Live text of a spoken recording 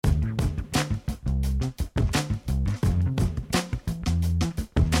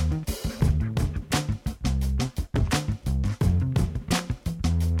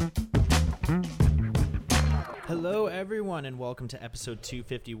everyone, and welcome to episode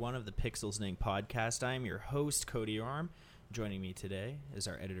 251 of the Pixels Inc. podcast. I am your host, Cody Orm. Joining me today is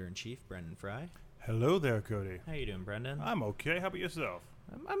our editor-in-chief, Brendan Fry. Hello there, Cody. How you doing, Brendan? I'm okay. How about yourself?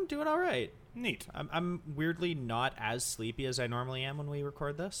 I'm doing all right. Neat. I'm weirdly not as sleepy as I normally am when we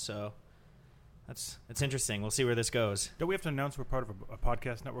record this, so it's interesting. We'll see where this goes. Don't we have to announce we're part of a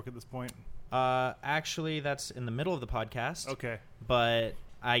podcast network at this point? Actually, that's in the middle of the podcast. Okay. But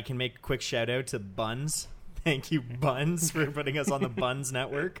I can make a quick shout-out to Buns. Thank you, Buns, for putting us on the Buns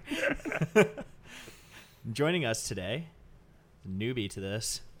Network. Joining us today, newbie to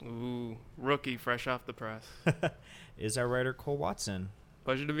this. Ooh, rookie, fresh off the press. Is our writer Cole Watson.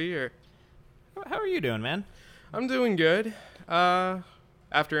 Pleasure to be here. How are you doing, man? I'm doing good.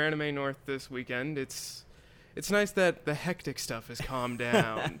 After Anime North this weekend, it's nice that the hectic stuff has calmed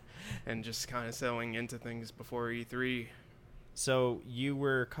down and just kind of settling into things before E3. So you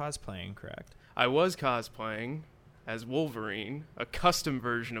were cosplaying, correct? I was cosplaying as Wolverine, a custom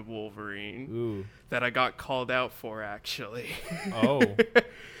version of Wolverine. Ooh. That I got called out for, actually. Oh.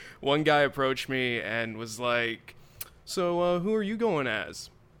 One guy approached me and was like, so who are you going as?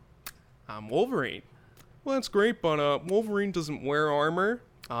 I'm Wolverine. Well, that's great, but Wolverine doesn't wear armor.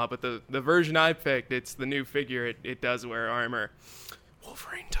 But the version I picked, it's the new figure, it does wear armor.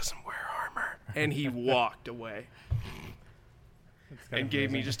 Wolverine doesn't wear armor. And he walked away. And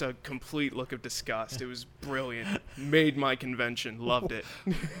gave me just a complete look of disgust. It was brilliant. Made my convention. Loved it.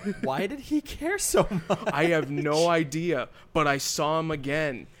 Why did he care so much? I have no idea. But I saw him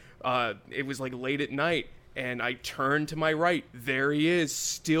again. It was like late at night. And I turned to my right. There he is,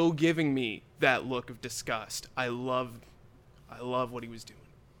 still giving me that look of disgust. I love what he was doing.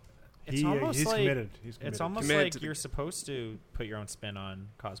 It's almost he's like committed. He's committed. It's almost Committed like you're supposed to put your own spin on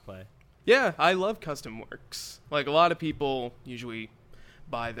cosplay. Yeah, I love custom works. Like, a lot of people usually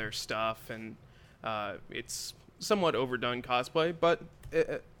buy their stuff, and it's somewhat overdone cosplay, but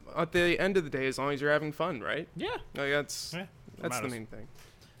at the end of the day, as long as you're having fun, right? Yeah. Like, that's the main thing.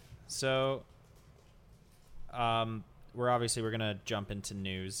 So, we're going to jump into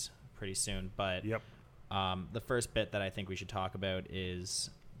news pretty soon, but Yep. The first bit that I think we should talk about is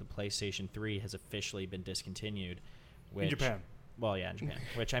the PlayStation 3 has officially been discontinued. In Japan. Well, yeah, in Japan.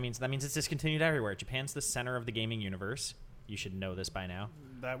 That means it's discontinued everywhere. Japan's the center of the gaming universe. You should know this by now.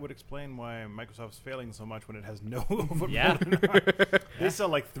 That would explain why Microsoft's failing so much when it has no footprint. Yeah. They sell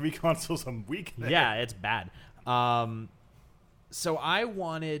like 3 consoles a week there. Yeah, it's bad. So I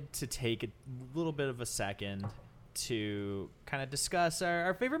wanted to take a little bit of a second to kind of discuss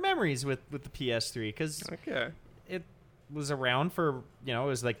our favorite memories with the PS3, because it was around for, it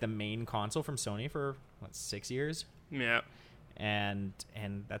was like the main console from Sony for, 6 years? Yeah. And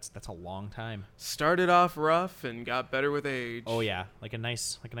that's a long time. Started off rough and got better with age. Oh yeah, like a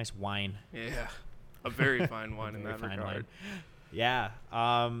nice wine. Yeah. A very fine wine in Very that fine regard. wine. Yeah.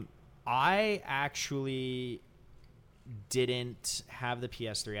 I actually didn't have the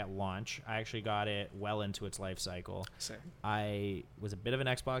PS3 at launch. I actually got it well into its life cycle. Same. I was a bit of an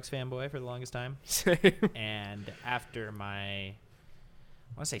Xbox fanboy for the longest time. Same. And after my, I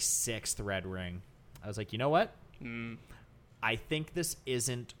want to say 6th Red Ring, I was like, you know what? I think this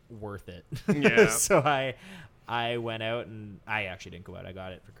isn't worth it. Yeah. So I went out, and I actually didn't go out. I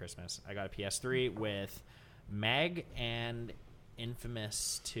got it for Christmas. I got a PS3 with Mag and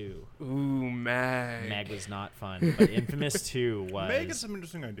Infamous 2. Ooh, Mag. Mag was not fun, but Infamous 2 was. Meg had some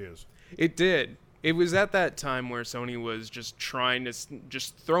interesting ideas. It did. It was at that time where Sony was just trying to,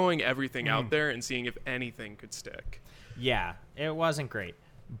 just throwing everything out there and seeing if anything could stick. Yeah, it wasn't great.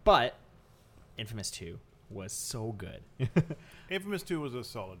 But Infamous 2 was so good. Infamous 2 was a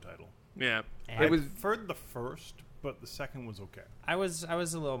solid title. Yeah. And I It was preferred the first, but the second was okay. I was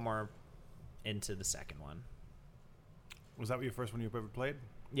a little more into the second one. Was that your first one you've ever played?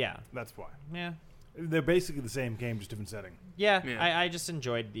 Yeah. That's why. Yeah. They're basically the same game, just different setting. Yeah, Yeah. I just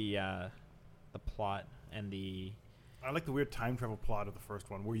enjoyed the plot and the... I like the weird time travel plot of the first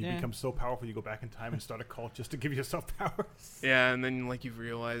one, where you become so powerful you go back in time and start a cult just to give yourself powers. Yeah, and then like you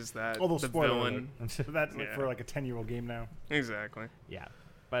realize that Although the spoiler villain. alert. That's like Yeah. for like a 10-year-old game now. Exactly. Yeah.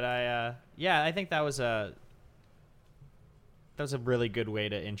 But I think that was a really good way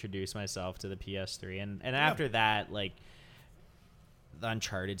to introduce myself to the PS3. And after that, like, the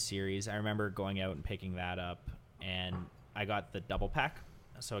Uncharted series, I remember going out and picking that up, and I got the double pack.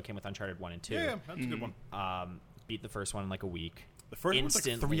 So it came with Uncharted 1 and 2. Yeah, that's a good one. Beat the first one in like a week. The first one's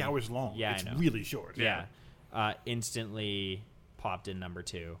like 3 hours long. Yeah, it's I know. really short. Yeah. Instantly popped in number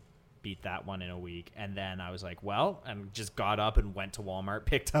 2. Beat that one in a week. And then I was like, well, and just got up and went to Walmart,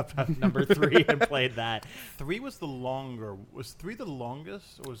 picked up number 3 and played that. 3 was the longer. Was 3 the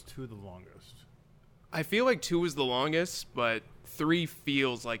longest or was 2 the longest? I feel like 2 was the longest, but 3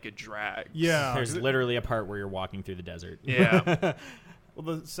 feels like it drags. Yeah. There's literally a part where you're walking through the desert. Yeah.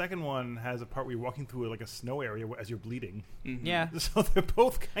 Well, the second one has a part where you're walking through like a snow area as you're bleeding. Mm-hmm. Yeah. So they're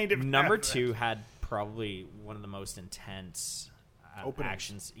both kind of Number have that. 2 had probably one of the most intense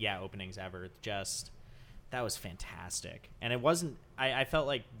Openings. openings ever. Just that was fantastic, and it wasn't. I felt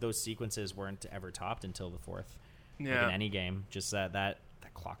like those sequences weren't ever topped until the 4th. Yeah. Like in any game, just that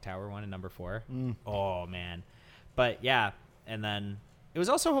clock tower one in number 4. Oh man, but yeah, and then it was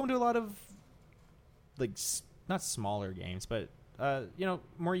also home to a lot of like not smaller games, but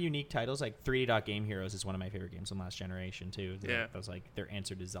more unique titles. Like 3D Dot Game Heroes is one of my favorite games from last generation too. Yeah, that was like their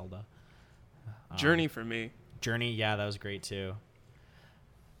answer to Zelda. Journey for me. Journey, yeah, that was great too.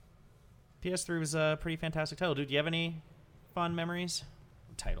 PS3 was a pretty fantastic title. Dude, do you have any fond memories?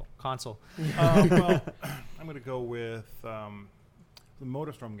 Console. Well, I'm going to go with the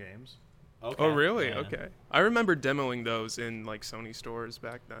MotorStorm games. Okay. Oh, really? Yeah. Okay. I remember demoing those in like Sony stores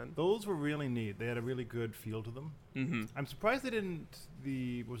back then. Those were really neat. They had a really good feel to them. Mm-hmm. I'm surprised they didn't.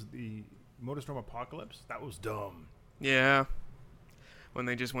 Was the MotorStorm Apocalypse? That was dumb. Yeah. When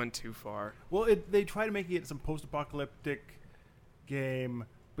they just went too far. Well, they tried to make it some post-apocalyptic game,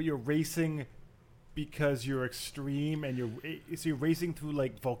 but you're racing because you're extreme, and you're racing through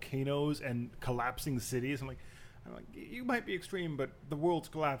like volcanoes and collapsing cities. I'm like, you might be extreme, but the world's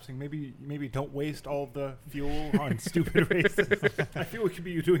collapsing. Maybe don't waste all the fuel on stupid races. I feel we could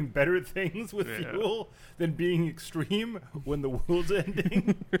be doing better things with fuel than being extreme when the world's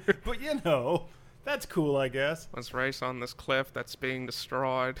ending. But that's cool, I guess. Let's race on this cliff that's being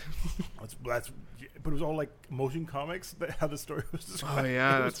destroyed. But it was all like motion comics, how the story was described. Oh,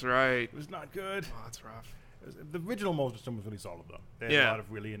 yeah, that's right. It was not good. Oh, that's rough. The original MotorStorm was really solid, though. They had a lot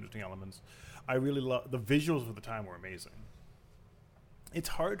of really interesting elements. I really love the visuals of the time were amazing. It's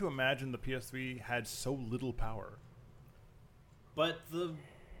hard to imagine the PS3 had so little power. But the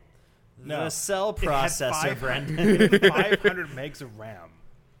No. cell processor, Brendan. 500 megs of RAM.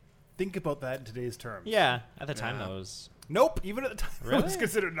 Think about that in today's terms. Yeah, at the time that was... Nope, even at the time, Really? it was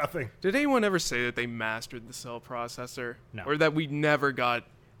considered nothing. Did anyone ever say that they mastered the cell processor? No. Or that we never got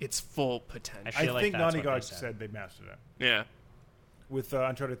its full potential? I I feel like think that's Naughty what Dog they said. said they mastered it. Yeah. With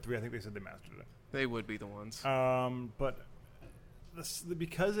Uncharted 3, I think they said they mastered it. They would be the ones. But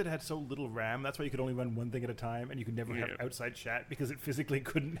because it had so little RAM, that's why you could only run one thing at a time, and you could never have outside chat because it physically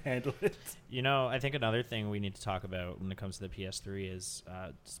couldn't handle it. I think another thing we need to talk about when it comes to the PS3 is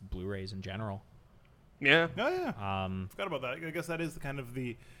just Blu-rays in general. Yeah. Oh yeah. Forgot about that. I guess that is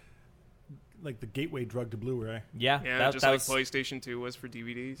the gateway drug to Bluray. Yeah, Yeah, just like PlayStation 2 was for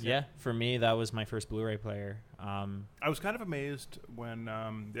DVDs. Yeah, for me that was my first Blu-ray player. I was kind of amazed when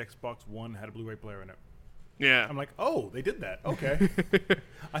the Xbox One had a Blu-ray player in it. Yeah. I'm like, oh, they did that. Okay.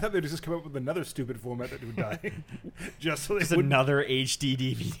 I thought they'd just come up with another stupid format that would die, just so they It's wouldn't. another HD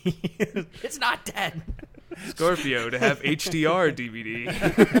DVD. It's not dead. Scorpio to have HDR DVD.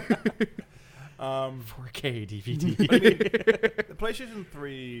 4K DVD. I mean, the PlayStation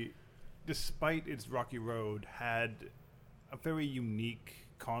 3, despite its rocky road, had a very unique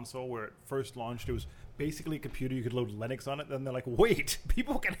console where it first launched. It was basically a computer. You could load Linux on it. Then they're like, wait,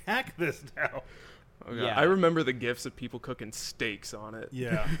 people can hack this now. Oh, Yeah. I remember the gifs of people cooking steaks on it.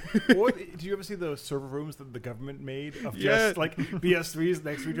 Yeah. Or do you ever see those server rooms that the government made of just like PS3s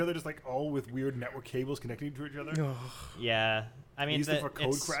next to each other, just like all with weird network cables connecting to each other? Yeah, I They mean, used it for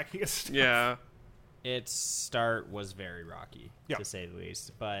code cracking and stuff. Yeah. its start was very rocky, to say the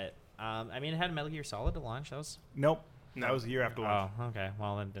least. But I mean, it had Metal Gear Solid to launch. That was Nope. No. That was a year after launch. Oh, okay.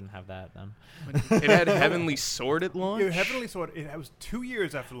 Well, it didn't have that then. It had Heavenly Sword at launch? Yeah, Heavenly Sword. It was 2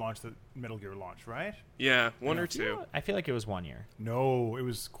 years after launch that Metal Gear launched, right? Yeah, one or two. I feel like it was 1 year. No, it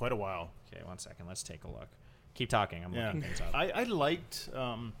was quite a while. Okay, 1 second. Let's take a look. Keep talking. I'm looking things up. I liked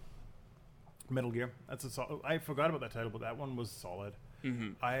Metal Gear. I forgot about that title, but that one was solid.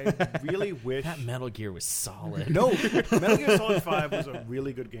 Mm-hmm. I really wish That Metal Gear was solid. No, Metal Gear Solid 5 was a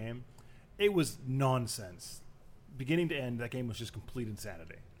really good game. It was nonsense. Beginning to end, that game was just complete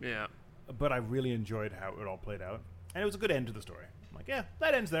insanity. Yeah. But I really enjoyed how it all played out. And it was a good end to the story. I'm like, yeah,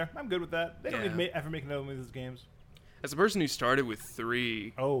 that ends there. I'm good with that. They don't need to ever make another one of these games. As a person who started with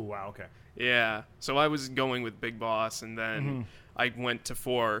 3... Oh, wow, okay. Yeah. So I was going with Big Boss, and then I went to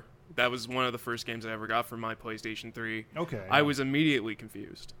 4. That was one of the first games I ever got for my PlayStation 3. Okay. I was immediately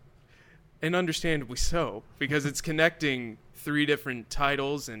confused. And understandably so, because it's connecting 3 different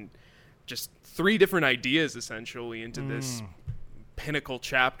titles and just 3 different ideas, essentially, into this pinnacle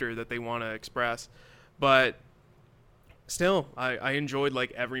chapter that they want to express. But still, I enjoyed,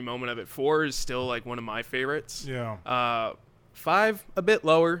 like, every moment of it. 4 is still, like, one of my favorites. Yeah. 5, a bit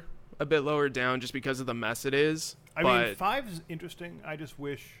lower. a bit lower down just because of the mess it is. I mean, 5 is interesting. I just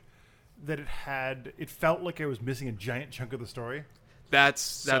wish that it felt like it was missing a giant chunk of the story.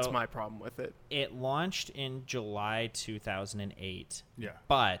 That's my problem with it. It launched in July 2008. Yeah.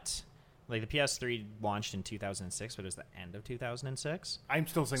 But like the PS3 launched in 2006, but it was the end of 2006. I'm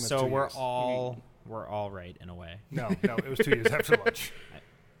still saying that's so 2 we're years. all right in a way. No, it was 2 years after launch.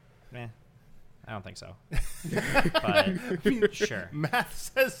 I don't think so. But sure.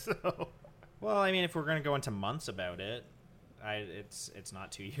 Math says so. Well, I mean, if we're going to go into months about it, it's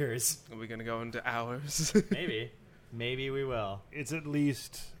not 2 years. Are we going to go into hours? Maybe we will. It's at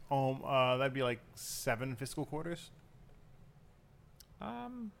least that'd be like 7 fiscal quarters. What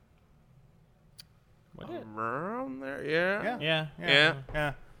it? Around there, yeah.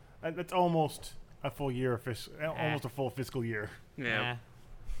 Yeah. That's almost a full year of almost a full fiscal year. Yeah.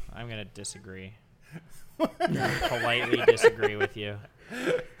 I'm going to disagree. Politely disagree with you.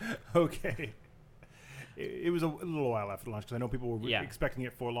 Okay. It was a little while after launch because I know people were expecting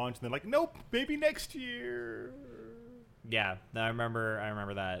it for launch, and they're like, "Nope, maybe next year." Yeah, I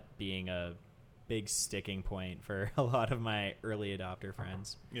remember that being a big sticking point for a lot of my early adopter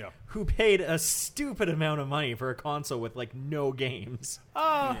friends. Yeah, who paid a stupid amount of money for a console with like no games.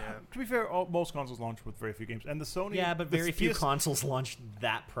 To be fair, most consoles launch with very few games, and the Sony. Yeah, but very few consoles launched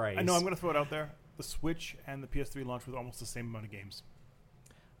that price. I know. I'm going to throw it out there. The Switch and the PS3 launched with almost the same amount of games.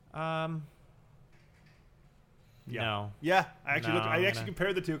 No. Yeah, I actually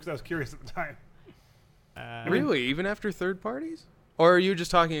compared the two because I was curious at the time. Really? Even after third parties? Or are you just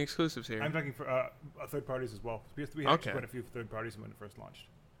talking exclusives here? I'm talking for third parties as well. PS3 had actually quite a few third parties when it first launched.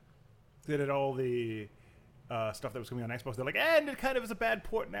 They did all the stuff that was coming on Xbox. They're like, and it kind of is a bad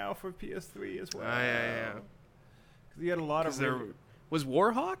port now for PS3 as well. Yeah. Because you had a lot of... Was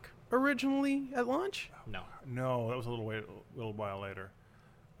Warhawk originally at launch? No, that was a little while later.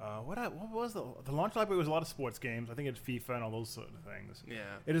 What was the launch library? Was a lot of sports games. I think it's FIFA and all those sort of things. Yeah.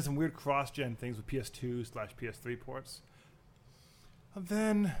 It did some weird cross-gen things with PS2/PS3 ports. And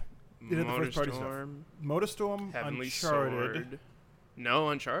then it did the first-party stuff. MotorStorm, Heavenly Uncharted. Sword. No,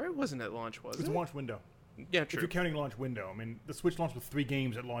 Uncharted wasn't at launch, was it? It's a launch window. Yeah, true. If you're counting launch window. I mean, the Switch launched with 3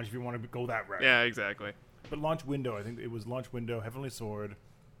 games at launch if you want to go that route. Yeah, exactly. But launch window, I think it was launch window, Heavenly Sword,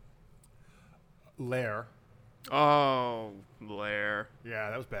 Lair. Oh, Lair. Yeah,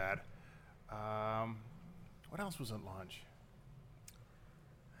 that was bad. What else was at launch?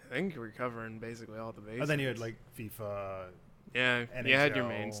 I think we're covering basically all the basics. And then you had like FIFA. Yeah, NHL, you had your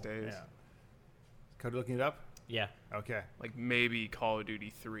mainstays. Yeah. Cody looking it up? Yeah. Okay. Like maybe Call of Duty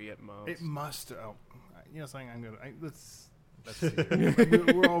 3 at most. It must. Oh, you know something? Let's see.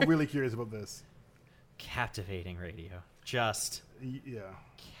 We're all really curious about this. Captivating radio. Just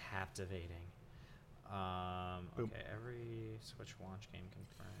captivating. Okay, every Switch launch game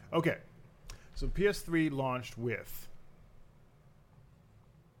confirmed. Okay, so PS3 launched with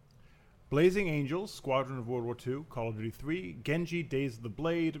Blazing Angels, Squadron of World War II, Call of Duty 3, Genji, Days of the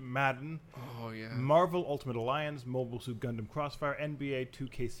Blade, Madden, Marvel Ultimate Alliance, Mobile Suit Gundam Crossfire, NBA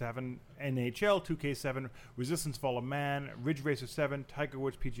 2K7, NHL 2K7, Resistance Fall of Man, Ridge Racer 7, Tiger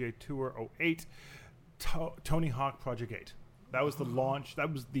Woods PGA Tour 08, Tony Hawk Project 8. That was the launch.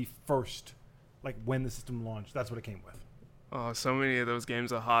 That was the first, like when the system launched. That's what it came with. Oh, so many of those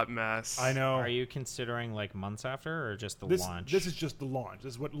games a hot mess. I know. Are you considering like months after or just the launch? This is just the launch.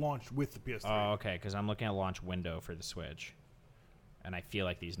 This is what launched with the PS3. Oh, okay, because I'm looking at launch window for the Switch. And I feel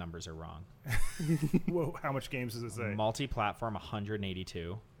like these numbers are wrong. Whoa, how much games does it say? Multi-platform,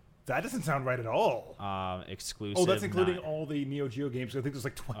 182. That doesn't sound right at all. Exclusive. Oh, that's including all the Neo Geo games. I think there's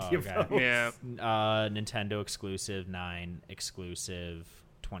like 20 of those. Yeah. Nintendo exclusive, 9. Exclusive,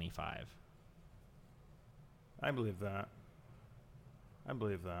 25. I believe that.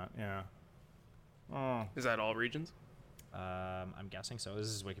 Yeah. Oh. Is that all regions? I'm guessing so. This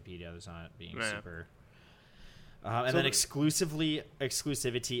is Wikipedia. There's not being super... and then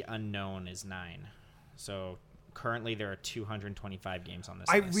exclusivity unknown is 9. So currently there are 225 games on this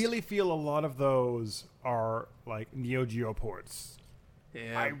list. I really feel a lot of those are like Neo Geo ports.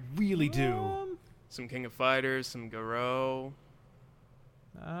 Yeah. I really do. Some King of Fighters, some Garou.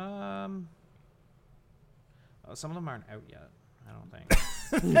 Some of them aren't out yet. I don't think.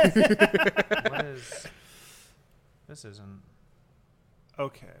 What is... This isn't...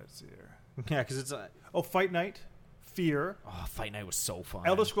 Okay, let's see here. Yeah, because it's... Fight Night. Fear. Oh, Fight Night was so fun.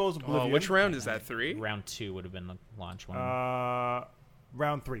 Elder Scrolls Oblivion. Oh, which round is that? 3? Round 2 would have been the launch one.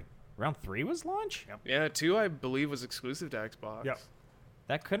 Round 3. Round 3 was launch? Yep. Yeah, 2 I believe was exclusive to Xbox. Yep.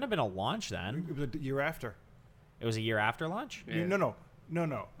 That couldn't have been a launch then. It was a year after. It was a year after launch? Yeah. No.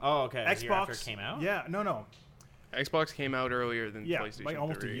 Oh, okay. It was Xbox a year after it came out? Yeah, no. Xbox came out earlier than PlayStation like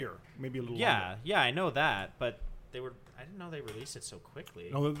almost 3. a year, maybe a little Yeah, longer. yeah, I know that, but I didn't know they released it so quickly.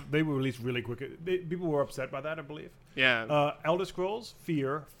 No, they were released really quick. People were upset by that, I believe. Yeah. Elder Scrolls,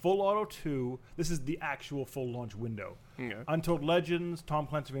 Fear, Full Auto 2. This is the actual full launch window. Okay. Untold Legends, Tom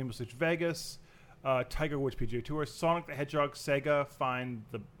Clancy Rainbow Six Vegas, Tiger Woods PGA Tour, Sonic the Hedgehog, Sega, Find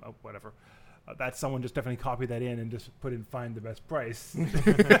the... whatever. That someone just definitely copied that in and just put in Find the Best Price.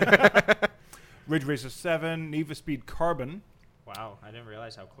 Ridge Racer 7, Need for Speed Carbon, Wow, I didn't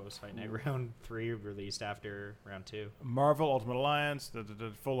realize how close Fight Night Round 3 released after Round 2. Marvel Ultimate Alliance,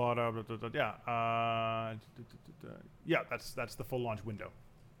 Full Auto, yeah, that's the full launch window.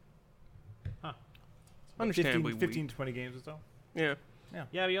 Huh. Understandably 15 to 20 games or so. Yeah. Yeah,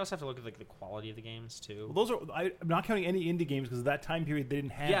 but you also have to look at like the quality of the games too. Well, those are I'm not counting any indie games because that time period they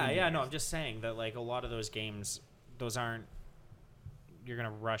didn't have. Indie No, games. I'm just saying that like a lot of those games, those aren't. You're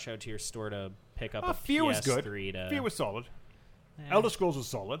gonna rush out to your store to pick up a Fear PS3 was good. to. Fear was solid. Eh. Elder Scrolls was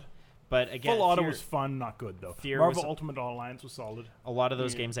solid. But again, Full Auto Fear- was fun, not good though. Fear Marvel was- Ultimate Alliance was solid. a lot of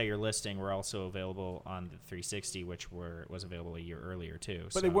those games that you're listing were also available on the 360, which was available a year earlier too.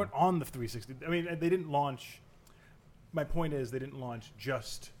 But they weren't on the 360. I mean, they didn't launch. My point is, they didn't launch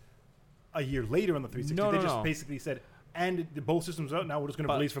just a year later on the 360. No, they no, just no. basically said, and both systems are out now. We're just going to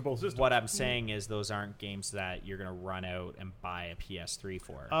But release for both systems. What I'm saying is those aren't games that you're gonna run out and buy a PS3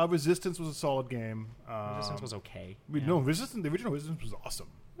 for. Resistance was a solid game. Resistance was okay. No, Resistance. The original Resistance was awesome.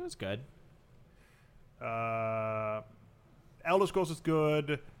 It was good. Elder Scrolls was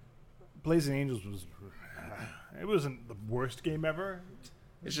good. Blazing Angels was. It wasn't the worst game ever.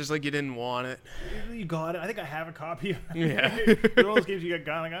 It's just like you didn't want it. You got it. I think I have a copy. Yeah. It's one of those games you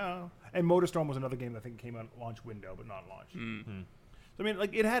got like, oh. And Motorstorm was another game that I think came out launch window, but not launch. Mm-hmm. So, I mean,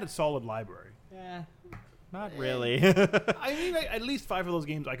 like it had a solid library. Yeah, not really. I mean, at least 5 of those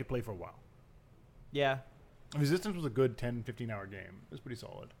games I could play for a while. Yeah, Resistance was a good 10, 15-hour game. It was pretty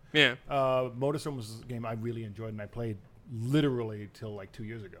solid. Yeah. Motorstorm was a game I really enjoyed, and I played literally till like 2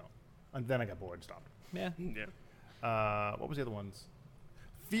 years ago. And then I got bored and stopped. yeah. Yeah. What was the other ones?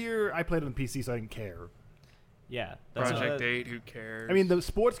 Fear, I played on PC, so I didn't care. Yeah. Project 8, who cares? I mean, the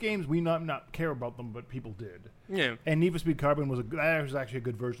sports games, we not care about them, but people did. Yeah. And Need for Speed Carbon was actually a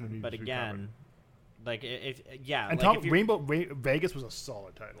good version of Need But for Speed Carbon. again, like and And like if you're, Rainbow Vegas was a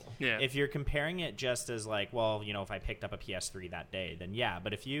solid title. Yeah. if you're comparing it just as like, well, you know, if I picked up a PS3 that day, then yeah.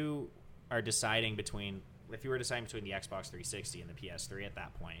 But if you are deciding between, the Xbox 360 and the PS3 at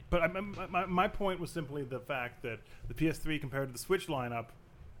that point, But my point was simply the fact that the PS3 compared to the Switch lineup,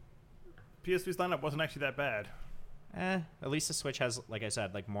 PS3's lineup wasn't actually that bad. at least the Switch has, like I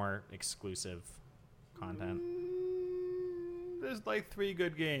said, like more exclusive content. There's like 3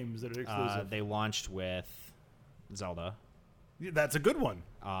 good games that are exclusive. They launched with Zelda. Yeah, that's a good one.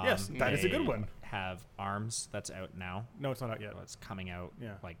 Yes, that is a good they one. Have ARMS that's out now. No, it's not out yet. Well, it's coming out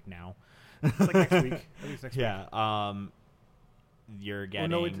Yeah. like now. It's like next week. At least next week. Yeah. You're Oh,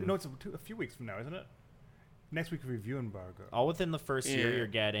 getting it's a few weeks from now, isn't it? Next week review embargo. all within the first year. Yeah. You're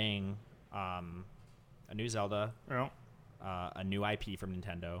getting a new Zelda, Oh. a new IP from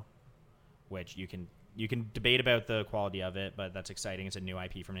Nintendo, which you can debate about the quality of it, but that's exciting. It's a new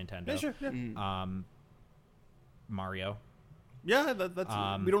IP from Nintendo. Yeah, sure. Yeah, Mm. Mario yeah that's.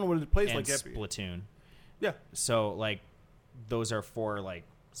 We don't know what it plays and like yet. Splatoon. Yeah. So like, those are 4 like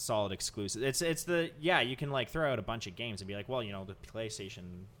solid exclusives. It's you can like throw out a bunch of games and be like, well, you know, the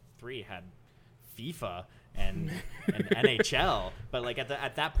PlayStation 3 had FIFA and NHL, but like at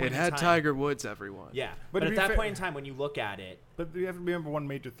that point It in had time, Tiger Woods, everyone. Yeah, But but to at be that fair- point in time, when you look at it, But you have to remember one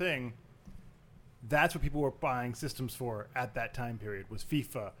major thing. That's what people were buying systems for at that time period was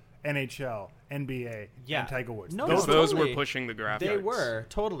FIFA, NHL, NBA, Yeah. and Tiger Woods. No, Because no, those totally. were pushing the graphics. they were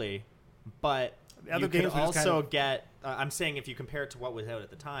totally, but The other you could games were just also kind of- get. I'm saying if you compare it to what was out at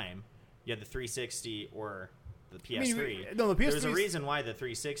the time, you had the 360 or the PS3. no, the There's a PS3 's reason why the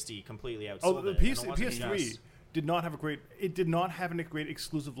 360 completely outsold Oh, the it. and it wasn't PS3 just- did not have a great. It did not have a great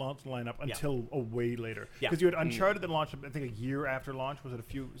exclusive launch lineup until a way later. Yeah. Because you had Uncharted that launched, I think, a year after launch. Was it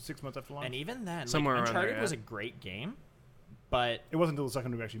 6 months after launch? And even then, Somewhere like, around there, Uncharted yeah. was a great game, but it wasn't until the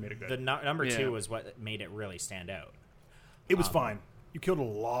second we actually made it good. the number Yeah. 2 was what made it really stand out. It was fine. You killed a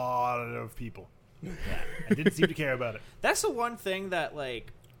lot of people. Yeah, I didn't seem to care about it. That's the one thing that,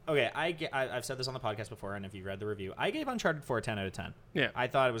 like, okay, I've said this on the podcast before, and if you read the review, I gave Uncharted 4 a 10 out of 10. Yeah. I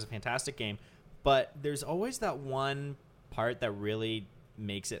thought it was a fantastic game, but there's always that one part that really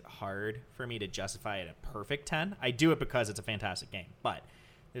makes it hard for me to justify it a perfect 10. I do it because it's a fantastic game, but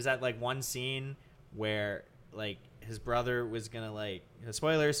there's that, like, one scene where, like, his brother was gonna, like,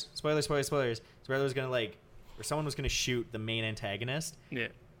 spoilers, his brother was gonna, like, or someone was gonna shoot the main antagonist, Yeah.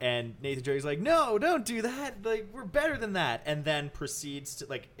 And Nathan Drake's like, no, don't do that. Like, we're better than that. And then proceeds to,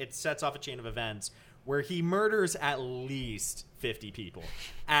 like, it sets off a chain of events where he murders at least 50 people.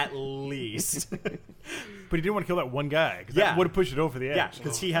 At least. But he didn't want to kill that one guy. Because Yeah. that would have pushed it over the edge. Yeah,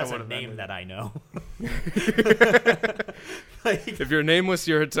 because he has a would've name ended. that I know. Like, If you're nameless,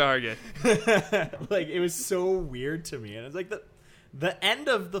 you're a target. like, it was so weird to me. And it's like the end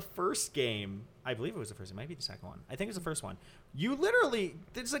of the first game, I believe it was the first, it might be the second one. I think it was the first one. You literally,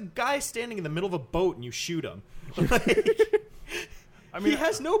 there's a guy standing in the middle of a boat and you shoot him. Like, I mean, he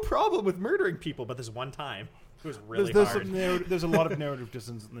has no problem with murdering people, but this one time, it was really there's hard. there's a lot of narrative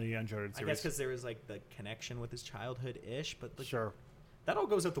distance in the Uncharted I series. guess because there was like the connection with his childhood-ish, but like, Sure. that all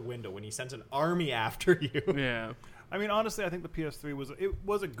goes out the window when he sends an army after you. Yeah. I mean, honestly, I think the PS3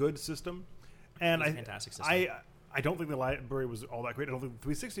 was a good system, and It was a fantastic system. I don't think the library was all that great. I don't think the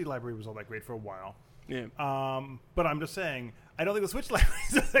 360 library was all that great for a while. Yeah. But I'm just saying, I don't think the Switch library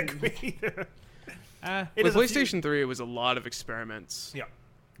is all that great either. It With is a few- PlayStation 3, it was a lot of experiments. Yeah.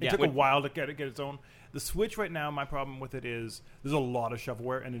 It Yeah. took a while to get its own. The Switch right now, my problem with it is there's a lot of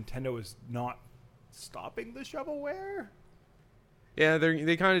shovelware, and Nintendo is not stopping the shovelware. Yeah,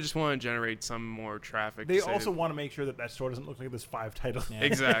 they kind of just want to generate some more traffic. They to say also that- want to make sure that store doesn't look like there's 5 titles. Yeah.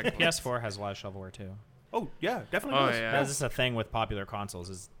 Exactly. PS4 has a lot of shovelware too. Oh, yeah, definitely Oh, does. yeah. That's just a thing with popular consoles.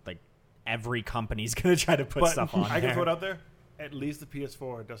 Is like every company's gonna try to put But stuff on. I there. can throw it out there. At least the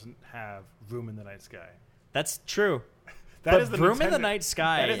PS4 doesn't have Room in the Night Sky. That's true. That But is the Room in the Nintendo- Night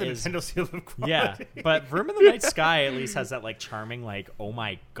Sky That is the is Nintendo seal of quality. yeah, but Room in the Night Sky at least has that like charming like, oh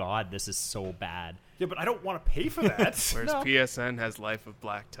my god, this is so bad. Yeah, but I don't want to pay for that. Whereas No. PSN has Life of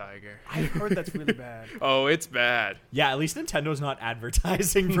Black Tiger. I've heard that's really bad. Oh, it's bad. Yeah, at least Nintendo's not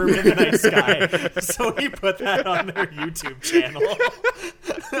advertising Room in the Night Sky. Sony put that on their YouTube channel.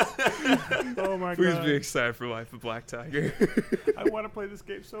 Oh my Please god. be excited for Life of Black Tiger. I want to play this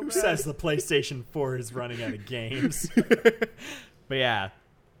game so Who bad. says the PlayStation 4 is running out of games? But yeah.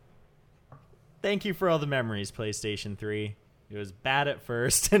 Thank you for all the memories, PlayStation 3. It was bad at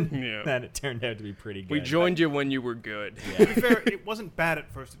first, and Yeah. then it turned out to be pretty good. We joined you when you were good. To be fair, it wasn't bad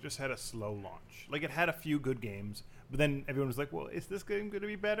at first. It just had a slow launch. Like, it had a few good games, but then everyone was like, well, is this game going to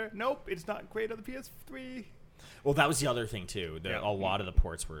be better? Nope, it's not great on the PS3. Well, that was the other thing, too. Yeah. A lot of the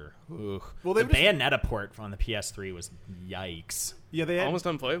ports were... Ugh. Well, they the were just- Bayonetta port on the PS3 was yikes. Yeah, they had... Almost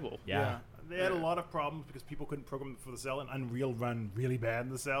unplayable. Yeah. They had a lot of problems because people couldn't program for the cell, and Unreal run really bad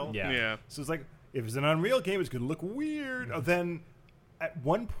in the cell. Yeah. Yeah. So it's like, if it's an Unreal game, it's going to look weird. Then at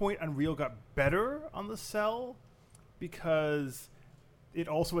one point, Unreal got better on the cell because it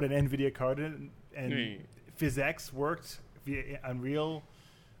also had an NVIDIA card in it, and Hmm. PhysX worked via Unreal.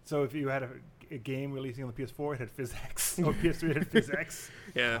 So if you had a game releasing on the PS4, it had PhysX. Or PS3, it had PhysX.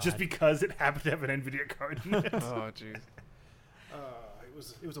 Yeah. Just because it happened to have an NVIDIA card in it. Oh, jeez.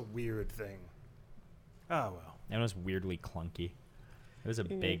 It was a weird thing. Oh, well. And it was weirdly clunky. It was a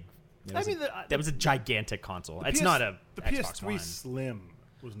big... It I was mean, that was a gigantic console. It's PS not a The Xbox PS3 One. Slim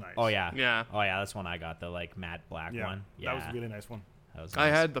was nice. Oh, yeah. Yeah. Oh, yeah, that's one I got. The, like, matte black Yeah, one. Yeah. that was a really nice one. That was I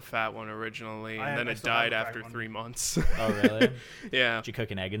nice. had the fat one originally, I and then I it still have died the fat after one. 3 months. Oh, really? Yeah. Did you cook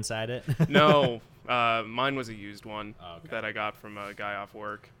an egg inside it? No, mine was a used one Oh, okay. that I got from a guy off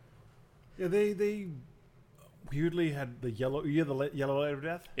work. Yeah, they weirdly had the yellow. You had the yellow light of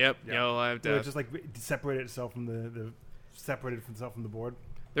death. Yep. Yeah. Yellow Live Where it Death. just like separated itself from the separated from itself from the board.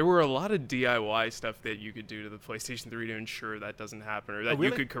 There were a lot of DIY stuff that you could do to the PlayStation 3 to ensure that doesn't happen, or that really?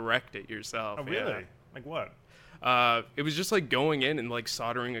 you could correct it yourself. Oh, really? Like what? Yeah. It was just like going in and like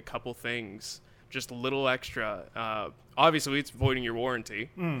soldering a couple things, just a little extra. Obviously, it's voiding your warranty,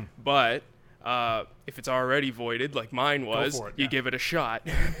 but if it's already voided, like mine was, for it, you yeah. give it a shot.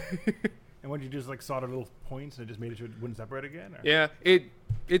 And when you just like solder little points and it just made it so it wouldn't separate again. Or? Yeah,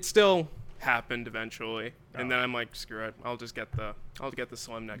 it still happened eventually, and Oh. then I'm like, screw it, I'll get the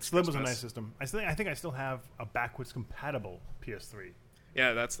Slim next. Slim was a Christmas. nice system. I think I still have a backwards compatible PS3,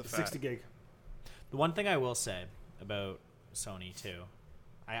 Yeah, that's the fact. 60 gig. The one thing I will say about Sony, too,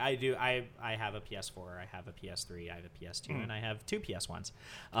 I have a PS4, I have a PS3, I have a PS2, and I have 2 PS1s.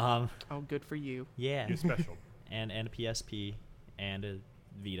 Oh, good for you. Yeah. You're special. and a PSP and a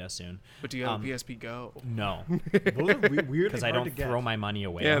Vita soon. But do you have a PSP Go? No. Those are weirdly Because I hard don't to get. throw my money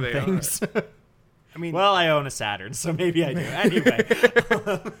away Yeah, on they are. things. I mean, Well, I own a Saturn, so maybe I do. Anyway,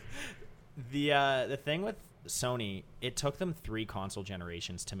 the thing with Sony, it took them 3 console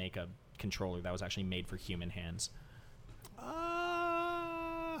generations to make a controller that was actually made for human hands.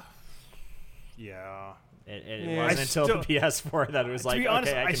 yeah. It Yeah. wasn't I until still- the PS4 that it was like, to be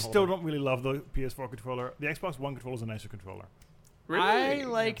honest, okay, I I can still hold it. don't really love the PS4 controller. The Xbox One controller is a nicer controller. I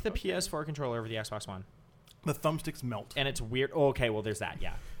like the PS4 controller over the Xbox One. The thumbsticks melt. and it's weird. Oh, okay, well, there's that.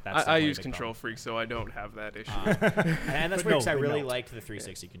 Yeah, that's I definitely a use big Control problem. Freak, so I don't have that issue. And that's But weird because I they really melt. liked the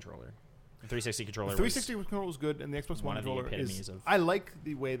 360 controller. The 360 controller. The 360 controller was good, and the Xbox one One of the controller epitomes is. of- I like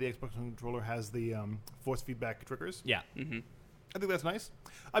the way the Xbox One controller has the force feedback triggers. Yeah. I think that's nice.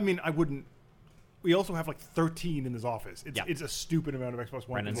 I mean, I wouldn't. We also have like 13 in this office. It's Yeah. it's a stupid amount of Xbox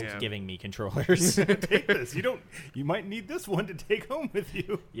One. Brendan's controllers. giving me controllers. Take this. You might need this one to take home with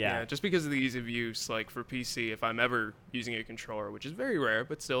you. yeah. Just because of the ease of use, like for PC, if I'm ever using a controller, which is very rare,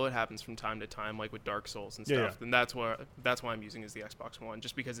 but still it happens from time to time, like with Dark Souls and Yeah, stuff, yeah. then that's why I'm using is the Xbox One,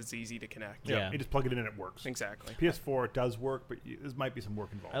 just because it's easy to connect. Yeah. You just plug it in and it works. Exactly. PS4 it does work, but there might be some work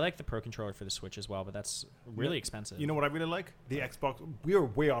involved. I like the Pro controller for the Switch as well, but that's really expensive. You know what I really like? The Xbox. We are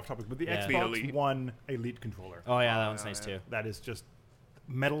way off topic, but the Yeah. The Xbox Elite. One Elite controller. Oh yeah, that one's yeah, nice yeah. too. That is just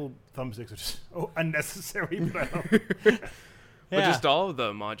metal thumbsticks are just unnecessary. But, But Yeah. just all of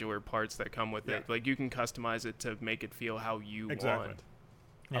the modular parts that come with Yeah. it, like you can customize it to make it feel how you exactly. want.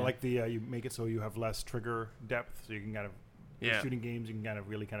 Yeah. I like the you make it so you have less trigger depth, so you can kind of Yeah. shooting games. You can kind of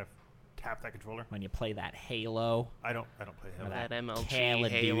really kind of tap that controller. When you play that Halo. I don't play Halo. That MLG Call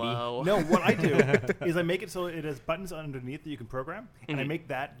of Duty. Halo. No, what I do is I make it so it has buttons underneath that you can program, and I make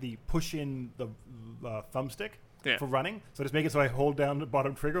that the push in the thumbstick Yeah. for running. So I just make it so I hold down the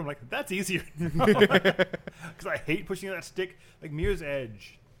bottom trigger. I'm like, that's easier. Because I hate pushing that stick. Like Mirror's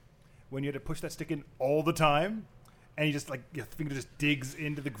Edge, when you had to push that stick in all the time, and you just like your finger just digs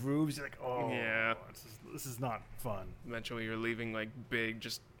into the grooves. You're like, oh, Yeah. this is not fun. Eventually, you're leaving like big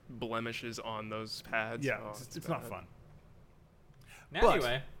just blemishes on those pads. Yeah, Oh, it's not bad. fun. Now, But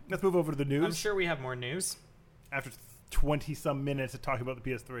anyway, let's move over to the news. I'm sure we have more news. After 20 some minutes of talking about the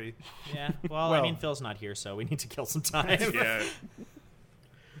PS3. Yeah. Well, I Well- mean, Phil's not here, so we need to kill some time. Yeah.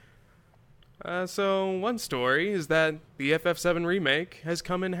 So one story is that the FF7 remake has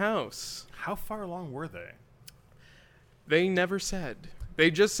come in house. How far along were they? They never said. They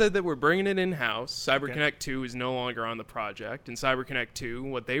just said that we're bringing it in house. CyberConnect Okay. 2 is no longer on the project, and CyberConnect 2,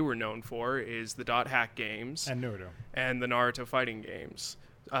 what they were known for, is the Dot Hack games And Naruto. and the Naruto fighting games.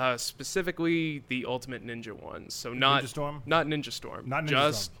 Specifically, the Ultimate Ninja ones. So not Ninja Storm? not Ninja Storm, Not Ninja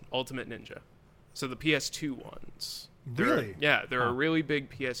just Storm. Ultimate Ninja. So the PS2 ones. They're- Really? Yeah, they're a Huh. really big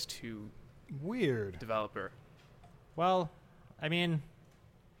PS2 Weird. developer. Well, I mean,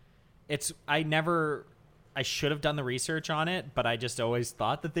 I should have done the research on it, but I just always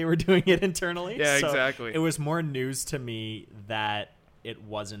thought that they were doing it internally. Yeah, So exactly. It was more news to me that it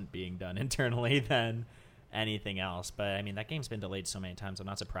wasn't being done internally than anything else. But I mean, that game's been delayed so many times. I'm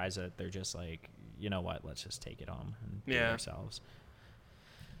not surprised that they're just like, you know what, let's just take it home and do it Yeah. ourselves.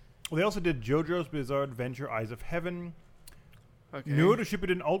 Well, they also did JoJo's Bizarre Adventure: Eyes of Heaven. Okay. Naruto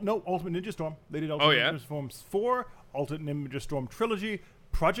Shippuden Ultimate Ninja Storm. They did Ultimate yeah? Ninja Storm 4, Ultimate Ninja Storm Trilogy,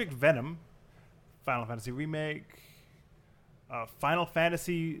 Project Venom, Final Fantasy Remake, Final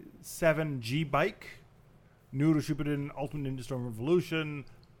Fantasy 7 G-Bike, Naruto Shippuden Ultimate Ninja Storm Revolution.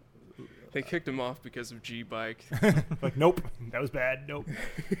 They kicked him off because of G-Bike. Like, nope, that was bad. Nope.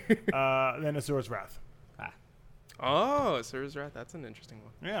 Then Asura's Wrath. Oh, Asura's Wrath. That's an interesting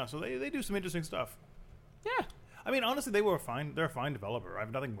one. Yeah, so they do some interesting stuff. Yeah. I mean, honestly, they're a fine developer. I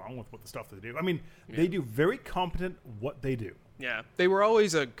have nothing wrong with what the stuff they do. I mean, they do very competent what they do. Yeah, they were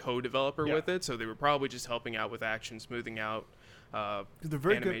always a co-developer Yeah. with it, so they were probably just helping out with action, smoothing out. 'Cause they're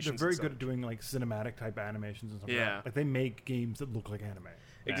very good. They're animations very and good at such. doing like cinematic type animations and stuff. Yeah. Like they make games that look like anime.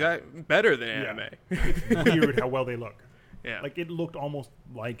 Exactly, better than Yeah. anime. It's weird how well they look. Yeah, Like it looked almost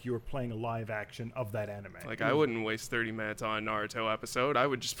like you were playing a live action of that anime. like I wouldn't waste 30 minutes on a Naruto episode. I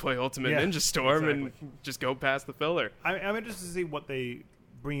would just play Ultimate Yeah, Ninja Storm exactly. and just go past the filler. I'm interested to see what they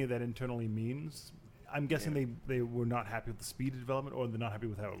bringing that internally means. I'm guessing they were not happy with the speed of development, or they're not happy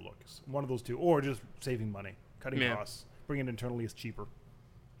with how it looks. One of those two, or just saving money, cutting Yeah. costs. Bringing it internally is cheaper.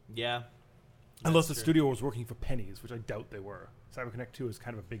 Yeah. Unless the true. studio was working for pennies, which I doubt they were. CyberConnect 2 is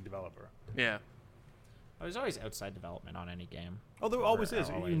kind of a big developer. Yeah, There's always outside development on any game. Oh, there always is.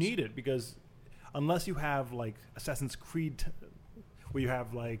 always. You need it because unless you have like Assassin's Creed, where you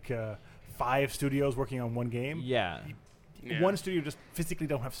have like 5 studios working on one game, Yeah. yeah. one studio just physically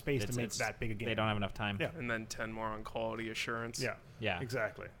don't have space to It's- make it's- that big a game. They don't have enough time. Yeah. and then 10 more on quality assurance. Yeah. Yeah.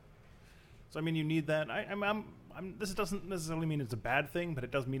 Exactly. So I mean, you need that. This doesn't necessarily mean it's a bad thing, but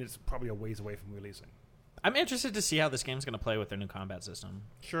it does mean it's probably a ways away from releasing. I'm interested to see how this game's going to play with their new combat system.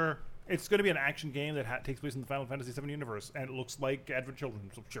 Sure. It's going to be an action game that takes place in the Final Fantasy VII universe, and it looks like Advent Children.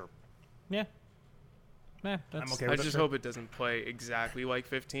 So sure. Yeah. I'm okay I with just it. hope it doesn't play exactly like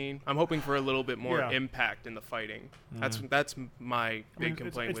 15. I'm hoping for a little bit more impact in the fighting. That's my big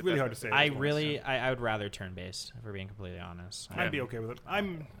complaint it's with really that. hard to say. I would rather turn-based, if we're being completely honest. I'd be okay with it.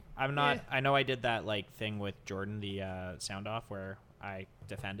 I'm not. I know I did that thing with Jordan, the sound off, where I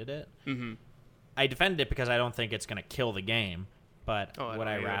defended it. Mm-hmm. I defended it because I don't think it's going to kill the game, but I would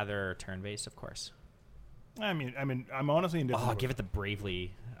I know. rather turn-based? Of course. I mean, I'm honestly indifferent. Oh, give it the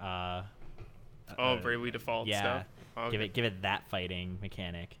Bravely. Bravely Default Yeah, stuff. Okay. give it that fighting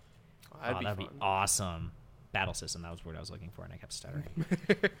mechanic. That'd Be fun. awesome. Battle system. That was the word I was looking for, and I kept stuttering.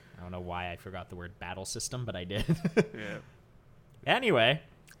 I don't know why I forgot the word battle system, but I did. Yeah. Anyway,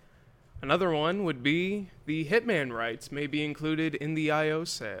 Another one would be the Hitman rights may be included in the IO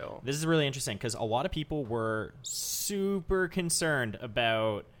sale. this is really interesting because a lot of people were super concerned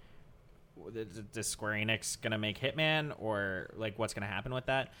about the Square Enix going to make Hitman or what's going to happen with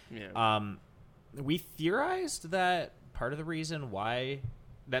that. Yeah. We theorized that part of the reason why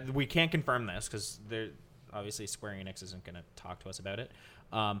that we can't confirm this because obviously Square Enix isn't going to talk to us about it.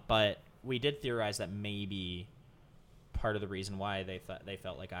 But we did theorize that maybe part of the reason why they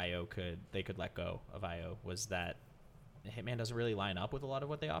felt like IO they could let go of IO was that Hitman doesn't really line up with a lot of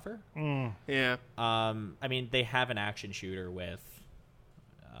what they offer. Yeah. I mean, they have an action shooter with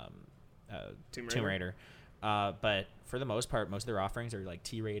Tomb Raider. But for the most part, most of their offerings are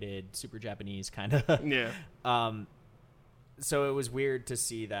T-rated, super Japanese kind of. Yeah. So it was weird to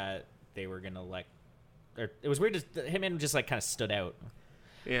see that they were gonna it was weird to Hitman just kind of stood out.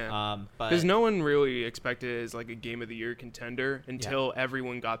 Yeah. But Because no one really expected it as a Game of the Year contender until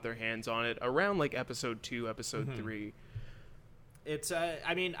everyone got their hands on it around episode 2, episode 3. it's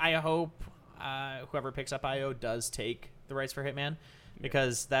I mean, I hope whoever picks up IO does take the rights for Hitman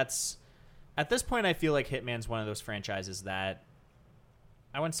because that's at this point I feel like Hitman's one of those franchises that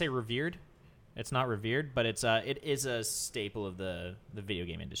I wouldn't say revered. It's not revered, but it is a staple of the video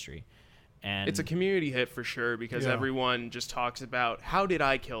game industry. And It's a community hit for sure because everyone just talks about how did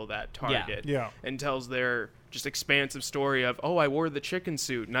I kill that target and tells their just expansive story of, I wore the chicken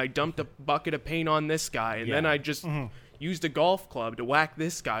suit and I dumped a bucket of paint on this guy and then I just used a golf club to whack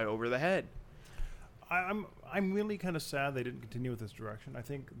this guy over the head. I'm really kind of sad they didn't continue with this direction. I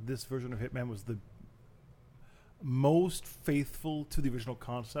think this version of Hitman was the most faithful to the original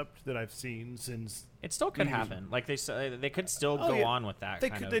concept that I've seen since. it still could happen. They could still go on with that.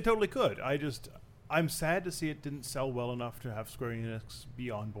 They totally could. I'm sad to see it didn't sell well enough to have Square Enix be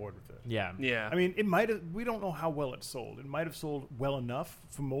on board with it. Yeah. Yeah. I mean, it might have. We don't know how well it sold. It might have sold well enough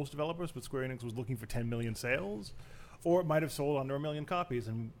for most developers, but Square Enix was looking for 10 million sales, or it might have sold under 1 million copies,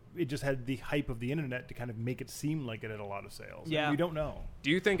 and it just had the hype of the internet to kind of make it seem like it had a lot of sales. Yeah. And we don't know.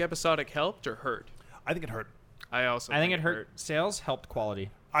 Do you think episodic helped or hurt? I think it hurt. I think it hurt sales, helped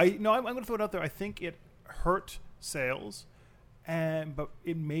quality. I'm going to throw it out there. I think it hurt sales, but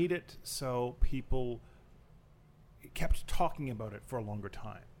it made it so people kept talking about it for a longer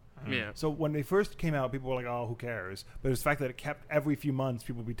time. Yeah. So when they first came out, people were like, "Oh, who cares?" But it was the fact that it kept every few months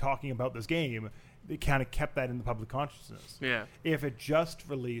people would be talking about this game. It kind of kept that in the public consciousness. Yeah. If it just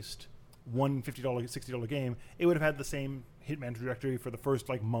released one $50, $60 game, it would have had the same Hitman trajectory for the first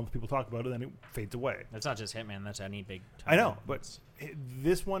month people talk about it, then it fades away. That's not just Hitman. That's any big. I know, but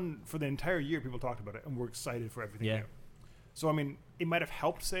this one for the entire year people talked about it and were excited for everything new. So I mean, it might have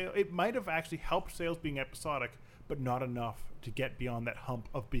helped sales. It might have actually helped sales being episodic, but not enough to get beyond that hump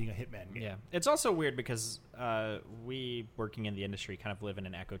of being a Hitman game. Yeah, it's also weird because we working in the industry kind of live in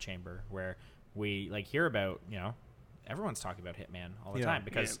an echo chamber where we hear about everyone's talking about Hitman all the time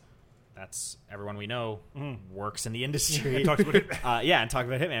because. That's everyone we know works in the industry. And talks about Hitman. And talk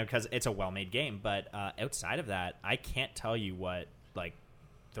about Hitman because it's a well-made game. But outside of that, I can't tell you what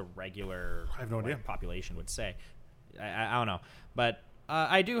the regular I have no idea. population would say. I don't know, but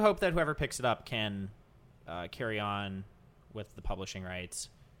I do hope that whoever picks it up can carry on with the publishing rights.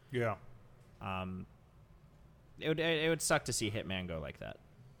 Yeah. It would suck to see Hitman go like that.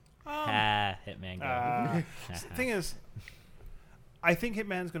 Hitman go. The thing is, I think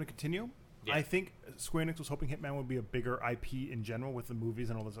Hitman's going to continue. Yeah. I think Square Enix was hoping Hitman would be a bigger IP in general with the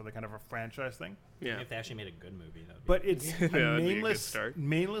movies and all this other kind of a franchise thing. Yeah. If they actually made a good movie, though. But it's a that'd be a good start.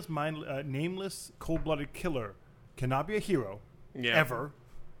 nameless, cold-blooded killer cannot be a hero ever.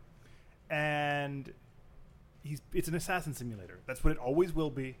 And it's an assassin simulator. That's what it always will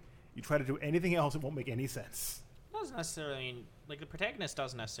be. You try to do anything else, it won't make any sense. Doesn't necessarily mean the protagonist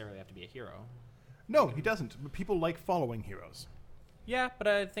doesn't necessarily have to be a hero. No, he doesn't. But people like following heroes. Yeah, but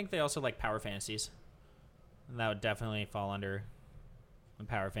I think they also like power fantasies. And that would definitely fall under the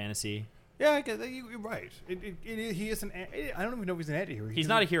power fantasy. Yeah, I guess you're right. He is an. I don't even know if he's an anti-hero. He's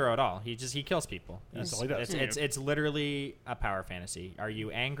not a hero at all. He kills people. That's all he does. It's literally a power fantasy. Are you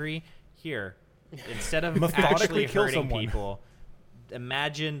angry? Here, instead of Methodically actually kill hurting someone. people,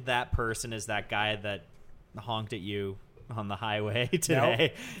 imagine that person is that guy that honked at you on the highway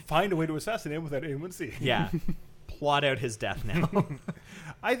today. Now, find a way to assassinate him without anyone seeing. Yeah, plot out his death now.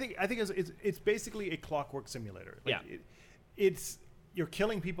 I think it's basically a clockwork simulator. Like, Yeah. It's you're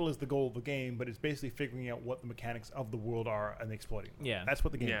killing people is the goal of the game, but it's basically figuring out what the mechanics of the world are and exploiting them. Yeah. That's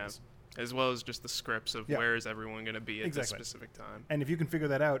what the game Yeah. is. As well as just the scripts of Yeah. where is everyone going to be at Exactly. this specific time. And if you can figure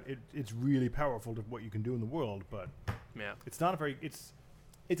that out, it's really powerful to what you can do in the world. But Yeah. it's not a very it's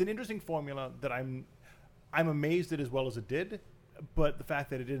an interesting formula that I'm amazed at as well as it did. But the fact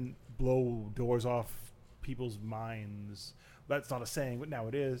that it didn't blow doors off people's minds. That's not a saying, but now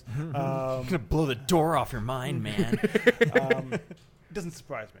it is. Gonna blow the door off your mind, man. It doesn't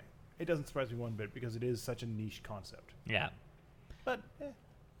surprise me. It doesn't surprise me one bit because it is such a niche concept. Yeah, But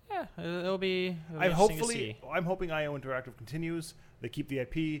yeah, it'll be. I'm hoping IO Interactive continues. They keep the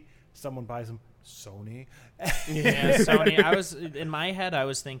IP. Someone buys them. Sony. Yeah, Sony. I was in my head. I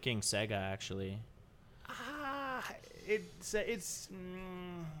was thinking Sega actually. It's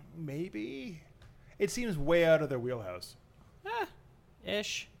maybe. It seems way out of their wheelhouse.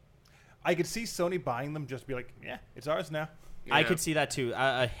 Ish. I could see Sony buying them just to be like, yeah, it's ours now. I Yeah. could see that too.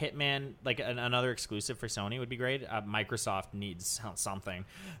 A Hitman, like another exclusive for Sony, would be great. Microsoft needs something.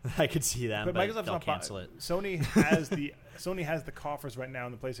 I could see them, but Microsoft's they'll not cancel it. Sony has the coffers right now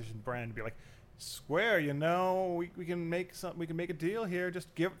in the PlayStation brand to be like, Square, we can make a deal here. Just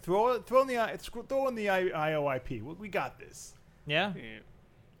throw in the IO IP. We got this. Yeah, Yeah.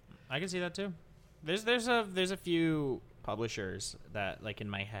 I can see that too. There's a few publishers that, like, in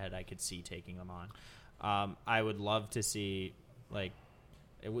my head I could see taking them on. I would love to see, like,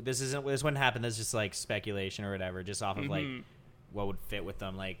 this wouldn't happen. This is just like speculation or whatever, just off of like what would fit with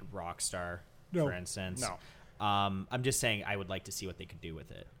them, like Rockstar, for instance. No. I'm just saying I would like to see what they could do with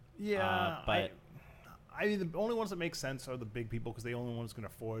it. Yeah, but I mean, the only ones that make sense are the big people because they only ones can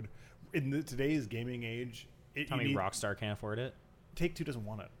afford in today's gaming age. tell me Rockstar can't afford it. Take-Two doesn't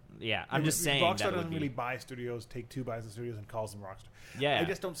want it. Yeah, I'm just saying Rockstar that would doesn't be, really buy studios. Take-Two buys the studios and calls them Rockstar. Yeah. I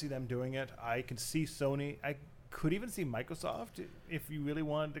just don't see them doing it. I can see Sony. I could even see Microsoft if you really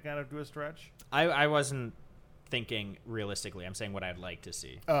wanted to kind of do a stretch. I wasn't thinking realistically. I'm saying what I'd like to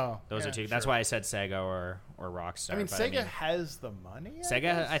see. Oh, Those are two. sure. That's why I said Sega or Rockstar. I mean, but Sega has the money.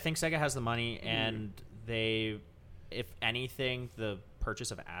 I think Sega has the money, and they, if anything, the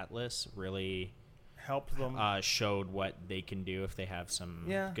purchase of Atlas really helped them. showed what they can do if they have some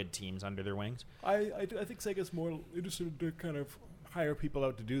good teams under their wings. I think Sega's more interested to kind of hire people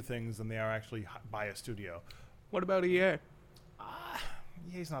out to do things than they are actually buy a studio. What about EA?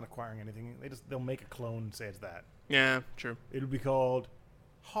 EA's not acquiring anything. They'll make a clone and say it's that. Yeah, true. It'll be called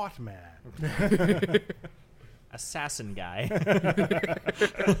Hot Man. Assassin guy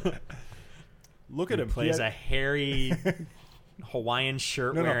Look at him. plays a hairy Hawaiian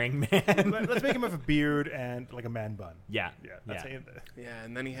shirt wearing man. Let's make him have a beard and like a man bun. Yeah, Yeah, that's it. Yeah,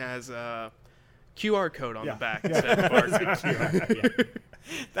 and then he has a QR code on Yeah. the back instead of barcode.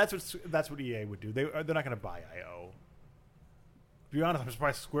 That's what EA would do. They're not going to buy IO. To be honest, I'm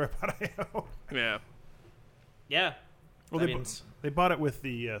surprised Square bought IO. Yeah. Yeah. Well, That they, means- they bought it with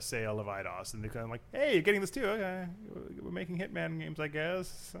the sale of IDOS, and they're kind of like, "Hey, you're getting this too? Okay, we're making Hitman games, I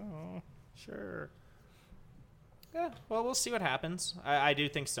guess. So sure." Yeah, well, we'll see what happens. I do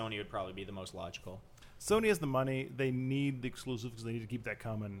think Sony would probably be the most logical. Sony has the money. They need the exclusives because they need to keep that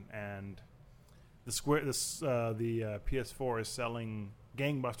coming. And the PS4 is selling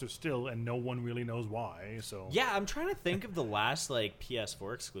gangbusters still, and no one really knows why. So Yeah, I'm trying to think of the last like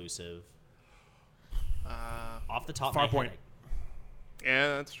PS4 exclusive off the top of my Farpoint. head.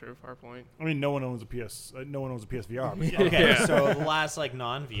 Yeah, that's true. Farpoint. I mean, no one owns a PSVR. But Okay, Yeah. so the last like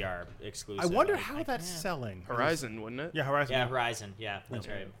non-VR exclusive. I wonder like, how that's selling. Horizon, wouldn't it? Yeah, Horizon. Yeah, Horizon. Yeah, that's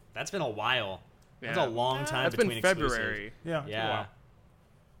right. That's been a while. That's Yeah. a long time That's between been February. exclusives. Yeah. it's a Yeah. while.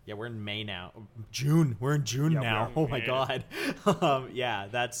 Yeah, we're in May now. June. We're in June Yeah, now. we're- Oh my yeah. god. Yeah,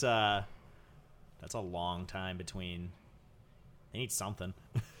 that's a long time between. They need something.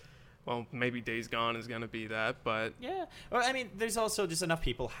 Well, maybe Days Gone is going to be that, but Yeah. Well, I mean, there's also just enough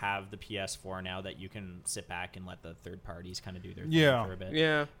people have the PS4 now that you can sit back and let the third parties kind of do their thing Yeah. for a bit.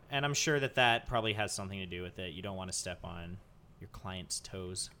 yeah. And I'm sure that probably has something to do with it. You don't want to step on your client's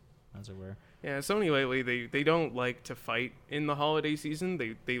toes, as it were. Yeah, Sony lately, they don't like to fight in the holiday season.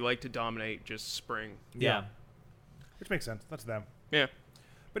 They like to dominate just spring. Yeah. Which makes sense. That's them. Yeah.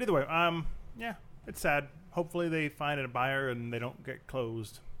 But either way, yeah, it's sad. Hopefully they find a buyer and they don't get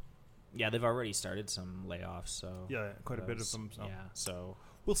closed. Yeah, they've already started some layoffs. So Yeah, quite a bit of them. So. Yeah, so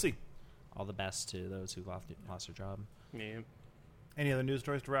We'll see. all the best to those who lost their job. Yeah. Any other news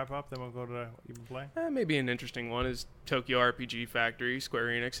stories to wrap up? Then we'll go to what you've been playing. Maybe an interesting one is Tokyo RPG Factory. Square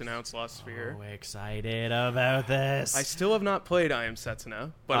Enix announced Lost Sphere. Oh, excited about this. I still have not played I Am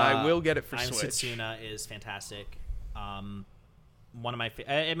Setsuna, but I will get it for I Am Switch. Setsuna is fantastic. One of my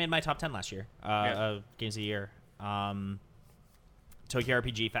it made my top 10 last year. Games of the year. Tokyo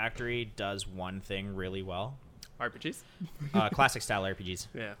RPG Factory does one thing really well. RPGs? Classic style RPGs.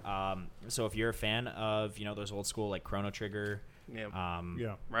 Yeah. So if you're a fan of those old school like Chrono Trigger, Yeah.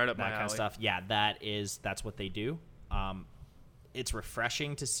 Right up my that kind alley. of stuff, that's what they do. It's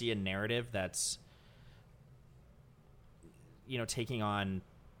refreshing to see a narrative that's taking on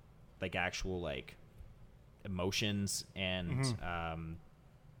like actual like emotions and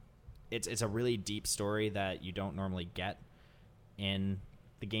it's a really deep story that you don't normally get in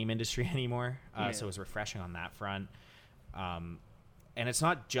the game industry anymore. So it's refreshing on that front. And it's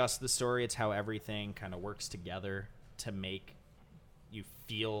not just the story, it's how everything kind of works together to make you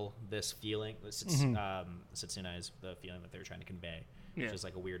feel this feeling. Setsuna is the feeling that they're trying to convey, which is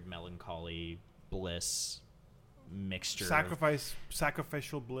like a weird melancholy bliss mixture.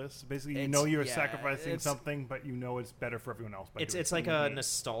 Sacrificial bliss. Basically, you're sacrificing something, but it's better for everyone else. It's like a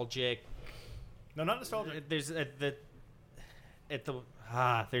nostalgic. No, not nostalgic. There's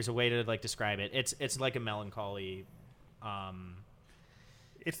there's a way to like describe it. It's like a melancholy.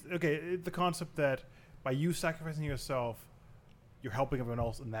 It's okay. The concept that by you sacrificing yourself, you're helping everyone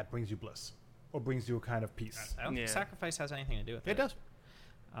else, and that brings you bliss, or brings you a kind of peace. I don't think sacrifice has anything to do with it. It does.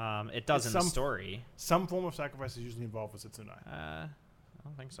 It does in the story. Some form of sacrifice is usually involved with Setsuna. I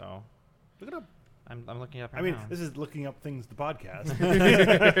don't think so. Look it up. I'm looking it up right now. This is looking up things, the podcast.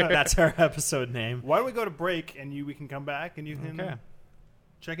 That's our episode name. Why don't we go to break, and we can come back, and you can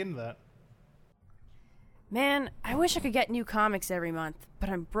check into that. Man, I wish I could get new comics every month, but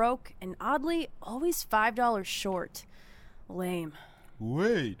I'm broke and oddly always $5 short. Lame.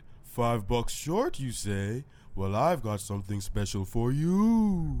 Wait, $5 short, you say? Well, I've got something special for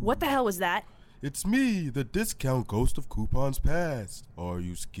you. What the hell was that? It's me, the discount ghost of coupons past. Are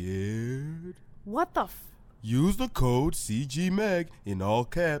you scared? What the Use the code CGMEG in all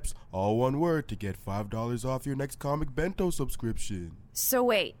caps, all one word, to get $5 off your next Comic Bento subscription. So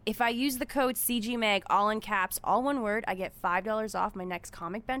wait, if I use the code CGMEG all in caps, all one word, I get $5 off my next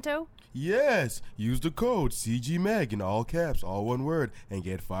Comic Bento? Yes, use the code CGMEG in all caps, all one word, and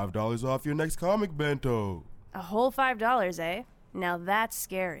get $5 off your next Comic Bento. A whole $5, eh? Now that's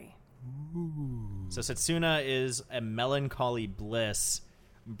scary. Ooh. So Setsuna is a melancholy bliss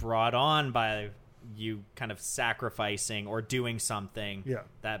brought on by you kind of sacrificing or doing something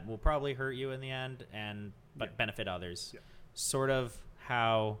that will probably hurt you in the end but benefit others. Sort of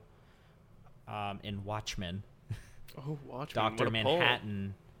how in Watchmen, Dr.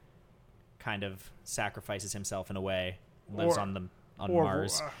 Manhattan kind of sacrifices himself in a way, lives on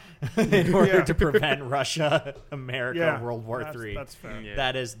Mars in order to prevent Russia, America, World War III. That's fair. Yeah.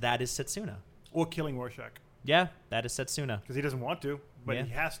 That is Setsuna. Or killing Rorschach. Yeah, that is Setsuna. Because he doesn't want to, but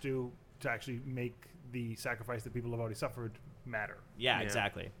he has to actually make the sacrifice that people have already suffered matter. Yeah,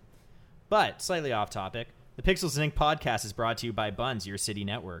 exactly. But slightly off topic, the Pixels and Ink podcast is brought to you by Buns, your city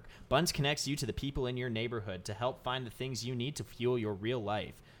network. Buns connects you to the people in your neighborhood to help find the things you need to fuel your real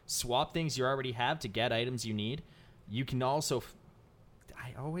life. Swap things you already have to get items you need. You can also...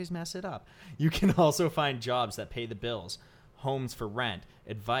 I always mess it up. You can also find jobs that pay the bills, homes for rent,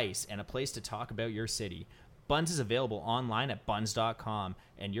 advice, and a place to talk about your city. Buns is available online at buns.com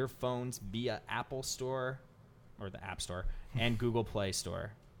and your phones via Apple Store, or the App Store, and Google Play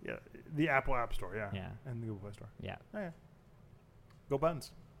Store. Yeah, the Apple App Store, yeah. And the Google Play Store. Yeah. Oh, yeah. Go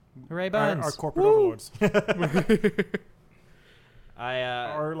Buns. Hooray, Buns. Our corporate overlords.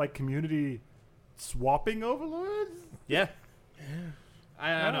 Our, community swapping overlords? Yeah.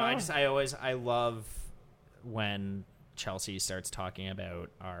 I don't know. I love when Chelsea starts talking about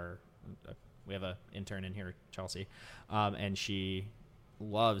we have an intern in here, Chelsea, and she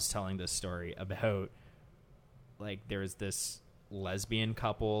loves telling this story about there's this lesbian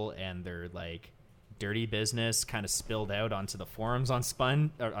couple and their dirty business kind of spilled out onto the forums on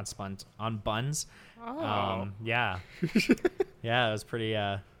Buns. Oh. Yeah, it was pretty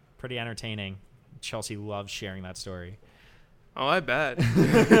entertaining. Chelsea loves sharing that story. Oh, I bet.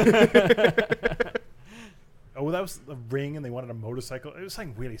 Oh, that was a ring, and they wanted a motorcycle. It was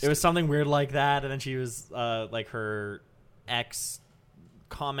something really stupid. It was something weird like that, and then she was her ex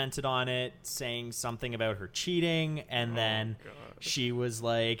commented on it, saying something about her cheating, and then she was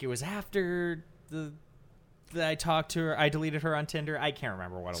like, it was after the that I talked to her. I deleted her on Tinder. I can't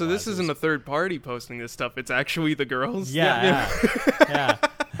remember what it was. So this isn't a third party posting this stuff. It's actually the girls? Yeah. Yeah.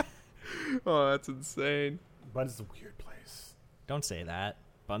 Oh, that's insane. Buns is a weird place. Don't say that.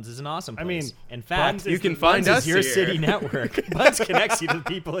 Buns is an awesome place. I mean, in fact, you can find Buns us is your here. city network. Buns connects you to the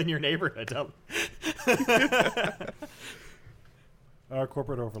people in your neighborhood. Our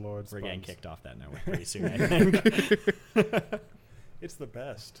corporate overlords. We're getting Buns. kicked off that network pretty soon, I think. It's the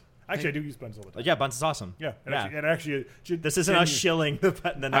best. Actually, I do use Buns all the time. But yeah, Buns is awesome. Yeah, Yeah. and actually, This isn't us shilling the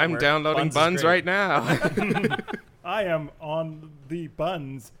network. I'm downloading Buns is great. right now. I am on the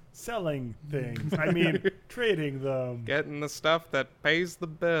Buns selling things. I mean, trading them. Getting the stuff that pays the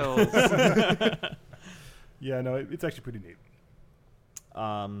bills. Yeah, no, it's actually pretty neat.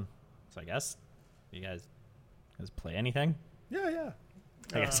 So I guess you guys play anything? Yeah.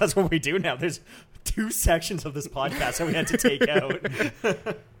 I guess that's what we do now. There's 2 sections of this podcast that we had to take out.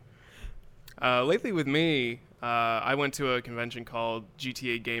 Lately with me, I went to a convention called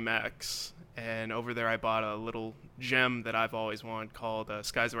GTA Game X, and over there I bought a little gem that I've always wanted called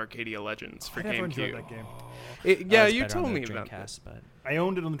Skies of Arcadia Legends for I never enjoyed GameCube. that game. Yeah, It's you better on told the me about Dreamcast, that. but I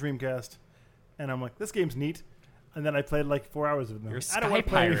owned it on the Dreamcast, and I'm like, this game's neat. And then I played like 4 hours of it. you're a I Sky don't want to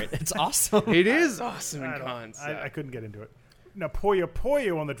play. Pirate. It's awesome. It is awesome in I concept. couldn't get into it. Now, Puyo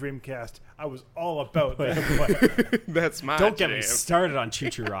Puyo on the Dreamcast, I was all about that. That's my Don't get me jam. started on Choo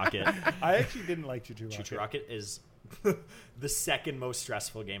Choo Rocket. I actually didn't like Choo Choo Rocket. Choo Choo Rocket is the second most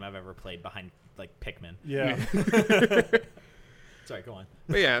stressful game I've ever played behind like Pikmin. Yeah. Sorry, go on.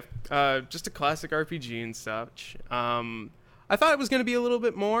 But yeah, just a classic RPG and such. I thought it was going to be a little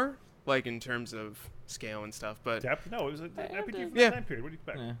bit more, like in terms of scale and stuff, but Depth? No, it was an RPG from Yeah. that time period. What do you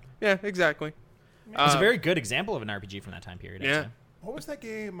expect? Yeah. yeah, exactly. It's a very good example of an RPG from that time period. I'd Yeah. say. What was that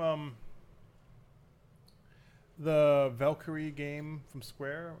game? The Valkyrie game from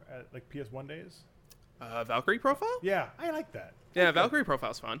Square at like PS1 days? Valkyrie Profile? Yeah, I like that. Yeah, Valkyrie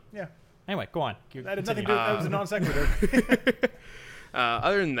Profile's fun. Yeah. Anyway, go on. That had nothing to do that was a non sequitur.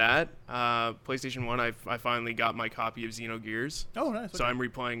 Other than that, PlayStation 1, I finally got my copy of Xenogears. Oh, nice. So I'm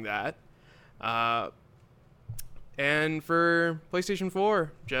replaying that. And for PlayStation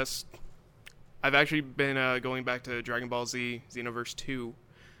 4, I've actually been going back to Dragon Ball Z Xenoverse 2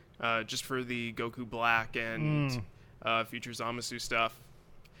 just for the Goku Black and Future Zamasu stuff,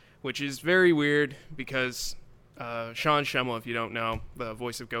 which is very weird because Sean Schemmel, if you don't know, the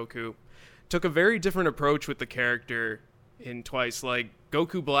voice of Goku, took a very different approach with the character in Twice. Like,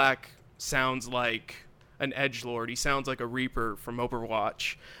 Goku Black sounds like an edgelord. He sounds like a Reaper from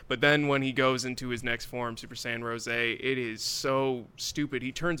Overwatch. But then when he goes into his next form, Super Saiyan Rose, it is so stupid.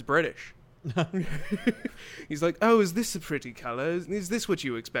 He turns British. He's like, oh, is this a pretty color? Is this what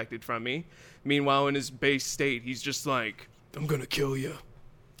you expected from me? Meanwhile, in his base state, he's just like, I'm gonna kill you.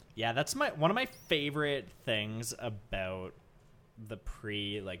 Yeah, that's one of my favorite things about the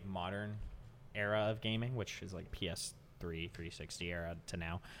modern era of gaming, which is like PS3, 360 era to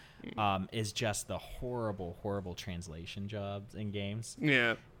now, is just the horrible translation jobs in games.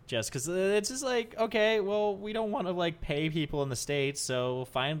 Yeah. Just because it's just like, okay, well, we don't want to like pay people in the States, so we'll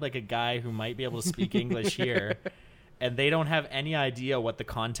find like a guy who might be able to speak English here, and they don't have any idea what the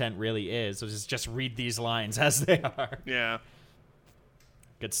content really is, so just read these lines as they are. Yeah.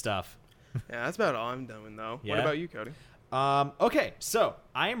 Good stuff. Yeah, that's about all I'm doing, though. Yeah? What about you, Cody? Okay, so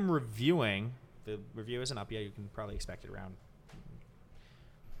I am reviewing. The review isn't up yet. You can probably expect it around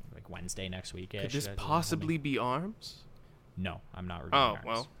like Wednesday next week. Could this possibly be ARMS? No, I'm not reviewing. Oh, ARMS.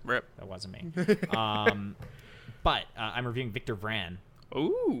 well, rip. That wasn't me. But I'm reviewing Victor Vran,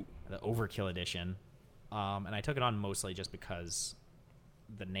 Ooh. the Overkill edition, and I took it on mostly just because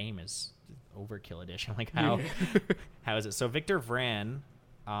the name is Overkill edition. Like how is it? So Victor Vran,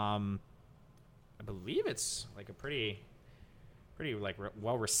 I believe it's like a pretty like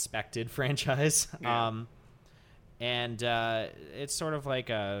well respected franchise. Yeah. And it's sort of like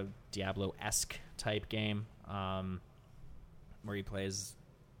a Diablo-esque type game, where he plays.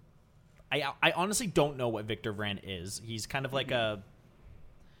 I honestly don't know what Victor Vran is. He's kind of like a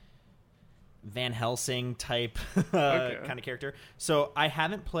Van Helsing type kind of character. So I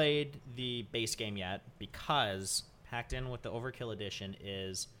haven't played the base game yet because packed in with the Overkill edition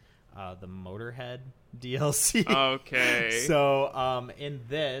is the Motorhead DLC. Okay. So in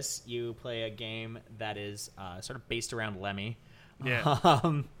this, you play a game that is sort of based around Lemmy.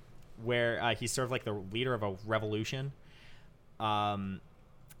 Yeah. Where he's sort of like the leader of a revolution. And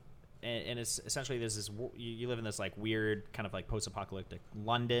it's essentially there's this you live in this like weird kind of like post-apocalyptic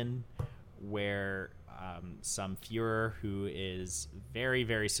London where some Führer who is very,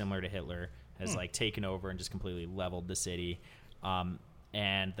 very similar to Hitler has like taken over and just completely leveled the city.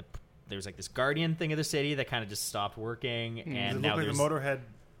 And there's like this guardian thing of the city that kind of just stopped working, Does and it now look like there's the Motorhead?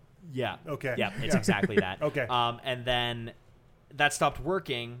 yeah, Okay. yeah, it's Yeah. exactly that. Okay. And then that stopped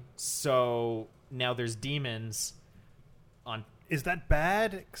working, so now there's demons on. Is that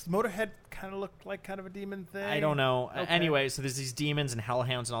bad? 'Cause Motorhead kind of looked like kind of a demon thing. I don't know. Okay. Anyway, so there's these demons and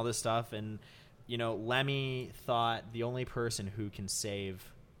hellhounds and all this stuff, and Lemmy thought the only person who can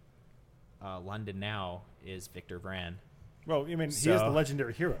save London now is Victor Vran. Well, I mean, he is So- the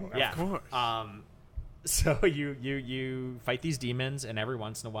legendary hero. Yeah. Of course. So you fight these demons, and every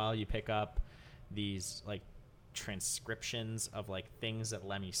once in a while you pick up these like transcriptions of like things that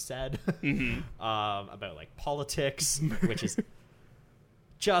Lemmy said about like politics, which is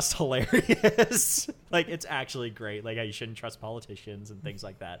just hilarious. Like, it's actually great. Like, how you shouldn't trust politicians and things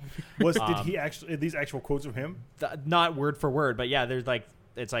like that. Did he actually, these actual quotes of him? Not word for word, but yeah, there's like,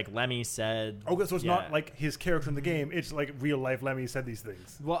 it's like Lemmy said. Okay, so it's yeah. not like his character in the game. It's like real life Lemmy said these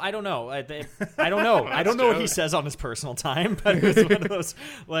things. Well, I don't know. I don't know. I don't know what he says on his personal time, but it was one of those,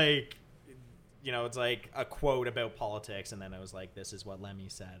 like, it's like a quote about politics, and then it was like, this is what Lemmy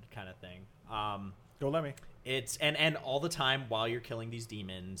said kind of thing. Go Lemmy. It's and all the time while you're killing these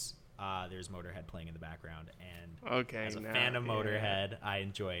demons, there's Motorhead playing in the background, and Okay, as a now, fan of Motorhead, I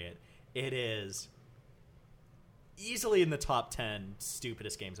enjoy it. It is easily in the top 10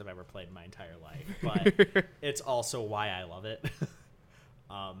 stupidest games I've ever played in my entire life, but it's also why I love it.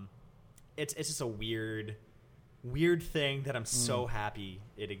 It's just a weird thing that I'm so happy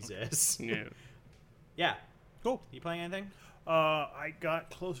it exists. Yeah. Yeah. Cool. You playing anything? I got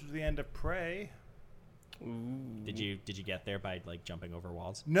closer to the end of Prey. Did you get there by like jumping over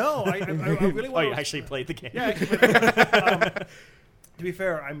walls? No, I really Oh, want. you actually played the game. Yeah. Actually, to be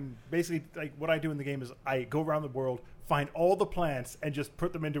fair, I'm basically like what I do in the game is I go around the world, find all the plants, and just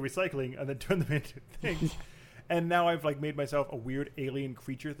put them into recycling, and then turn them into things. And now I've like made myself a weird alien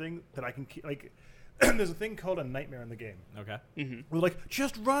creature thing that I can like. There's a thing called a nightmare in the game. Okay. We're like,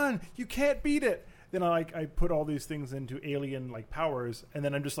 just run, you can't beat it. Then I put all these things into alien like powers, and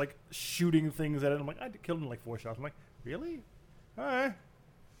then I'm just like shooting things at it. I'm like, I killed him in like 4 shots. I'm like, really? All right.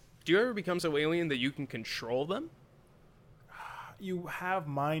 Do you ever become so alien that you can control them? You have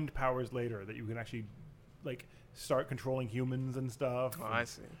mind powers later that you can actually like start controlling humans and stuff. Oh, I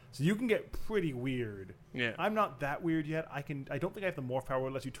see. So you can get pretty weird. Yeah. I'm not that weird yet. I don't think I have the morph power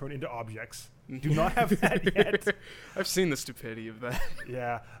unless you turn into objects. Do not have that yet. I've seen the stupidity of that.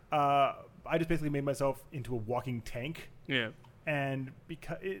 Yeah. I just basically made myself into a walking tank. Yeah. And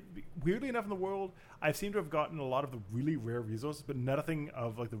because weirdly enough in the world, I seem to have gotten a lot of the really rare resources, but nothing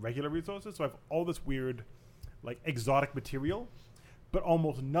of like the regular resources. So I have all this weird, like exotic material, but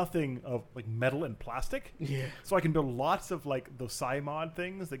almost nothing of like metal and plastic. Yeah. So I can build lots of like those psi mod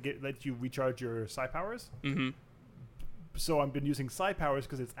things that let you recharge your psi powers. Mm-hmm. So I've been using psi powers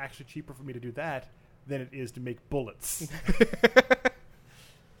because it's actually cheaper for me to do that than it is to make bullets.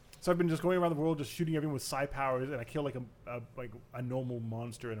 So I've been just going around the world just shooting everyone with psi powers, and I kill like a normal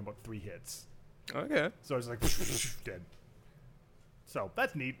monster in about 3 hits. Okay. So I was like dead. So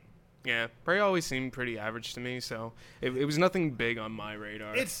that's neat. Yeah. Prey always seemed pretty average to me, so it was nothing big on my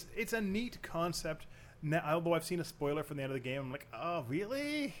radar. It's a neat concept. Now, although I've seen a spoiler from the end of the game, I'm like, oh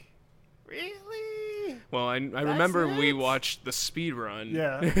really? Really? Well, I remember we it? watched the speed run.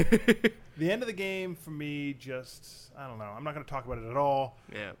 Yeah. The end of the game for me just, I don't know. I'm not going to talk about it at all.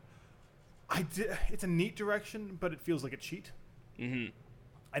 Yeah. It's a neat direction, but it feels like a cheat. Mm-hmm.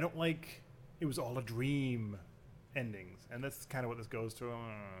 I don't like it was all a dream endings, and that's kind of what this goes to.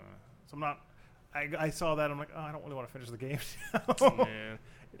 So I'm not. I saw that. I'm like, oh, I don't really want to finish the game now. Yeah.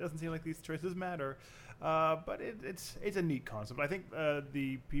 It doesn't seem like these choices matter, but it's a neat concept. I think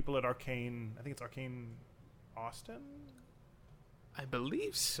the people at Arcane, I think it's Arcane Austin. I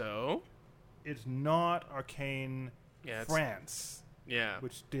believe so. It's not Arcane France. Yeah.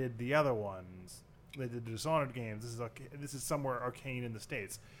 Which did the other ones. They did the Dishonored games. This is somewhere Arcane in the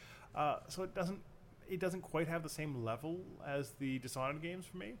States. So it doesn't quite have the same level as the Dishonored games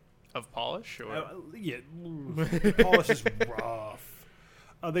for me. Of polish, or Yeah, polish is rough.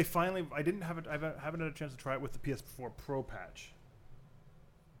 They finally. I haven't had a chance to try it with the PS4 Pro patch.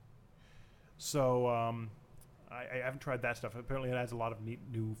 So I haven't tried that stuff. Apparently, it adds a lot of neat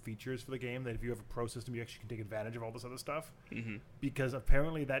new features for the game. That if you have a Pro system, you actually can take advantage of all this other stuff. Mm-hmm. Because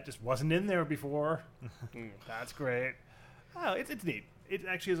apparently that just wasn't in there before. That's great. Oh, it's neat. It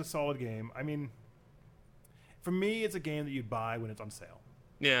actually is a solid game. I mean, for me, it's a game that you'd buy when it's on sale.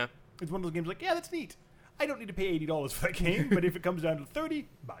 yeah. It's one of those games like, yeah, that's neat. I don't need to pay $80 for that game, but if it comes down to $30,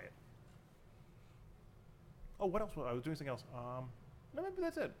 buy it. Oh, what else? I was doing something else. No, maybe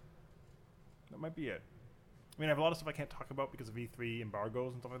that's it. That might be it. I have a lot of stuff I can't talk about because of E3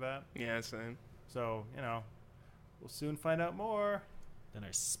 embargoes and stuff like that. Yeah, same. So, we'll soon find out more. Then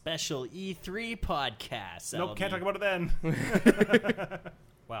our special E3 podcast. Nope, can't talk about it then.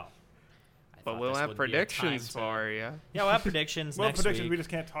 Well, but we'll have predictions for you. Yeah, we'll have predictions Well, next predictions, week. we just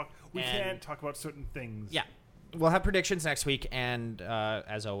can't talk. We can't talk about certain things. Yeah. We'll have predictions next week, and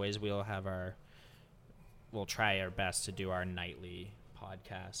as always, we'll try our best to do our nightly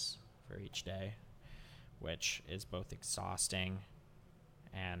podcasts for each day, which is both exhausting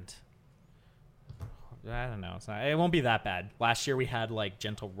and I don't know. It won't be that bad. Last year we had like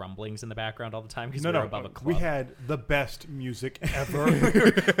gentle rumblings in the background all the time because we were above a club. We had the best music ever.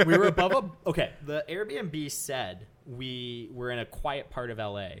 We were above a... Okay, the Airbnb said we were in a quiet part of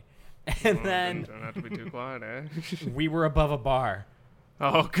LA. And then... Don't have to be too quiet, eh? We were above a bar.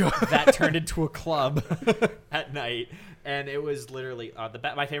 Oh, God. That turned into a club at night. And it was literally...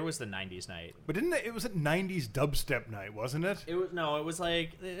 my favorite was the 90s night. But it was a 90s dubstep night, wasn't it? It was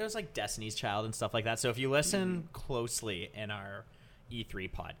like Destiny's Child and stuff like that. So if you listen closely in our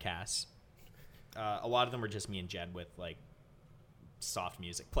E3 podcasts, a lot of them were just me and Jed with like soft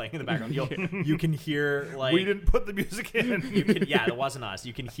music playing in the background. You can hear like we didn't put the music in. It wasn't us.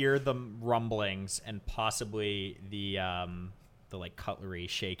 You can hear the rumblings and possibly the like cutlery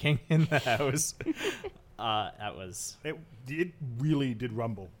shaking in the house. It really did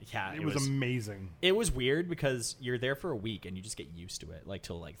rumble. Yeah, it was amazing. It was weird because you're there for a week and you just get used to it. Like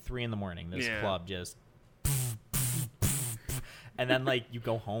till like 3 a.m. This club just, and then like you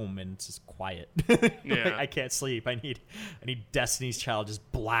go home and it's just quiet. Yeah, like, I can't sleep. I need Destiny's Child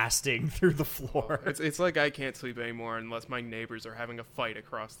just blasting through the floor. It's like I can't sleep anymore unless my neighbors are having a fight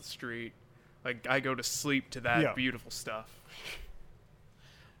across the street. Like I go to sleep to that beautiful stuff.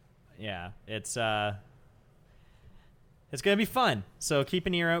 Yeah, it's gonna be fun. So keep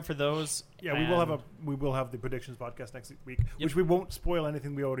an ear out for those. Yeah, we will have the predictions podcast next week, which we won't spoil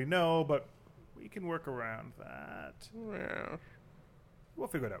anything we already know, but we can work around that. Yeah. We'll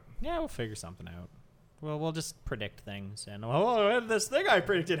figure it out. Yeah, we'll figure something out. We'll just predict things, and this thing I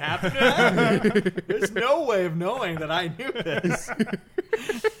predicted happened. There's no way of knowing that I knew this.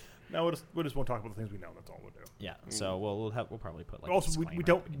 No, we just won't talk about the things we know. That's all we'll do. Yeah, so we'll probably put like. Also,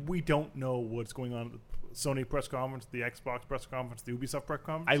 we don't know what's going on at the Sony press conference, the Xbox press conference, the Ubisoft press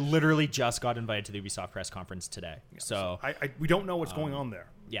conference. I literally just got invited to the Ubisoft press conference today, so we don't know what's going on there.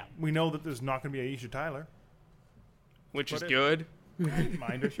 Yeah, we know that there's not going to be Aisha Tyler, which is good. I didn't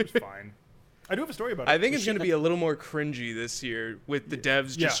mind her; she was fine. I do have a story about it. I think it's going to be a little more cringy this year with the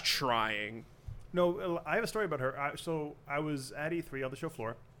devs just trying. No, I have a story about her. So I was at E3 on the show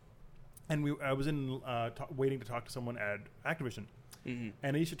floor. And I was in waiting to talk to someone at Activision. Mm-hmm.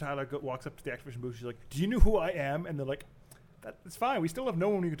 And Aisha Tyler walks up to the Activision booth. She's like, "Do you know who I am?" And they're like, "That's fine. We still have no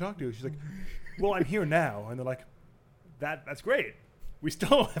one you can talk to." She's like, "Well, I'm here now." And they're like, "That's great. We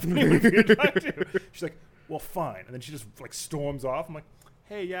still have no one for you to talk to." She's like, "Well, fine." And then she just like storms off. I'm like,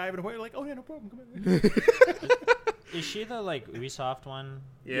 "Hey, yeah, I have an appointment." Like, "Oh yeah, no problem. Come in." Is she the like Ubisoft one?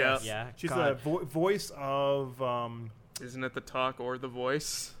 Yeah. Yes. Yeah. She's the voice of. Isn't it the Talk or the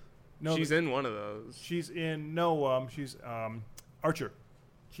Voice? No, she's in one of those. She's in she's Archer.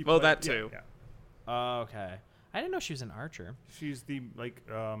 That too. Yeah. Oh, okay. I didn't know she was an Archer. She's the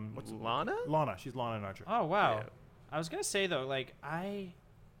what's Lana? Lana. She's Lana in Archer. Oh wow. Yeah. I was gonna say though, like I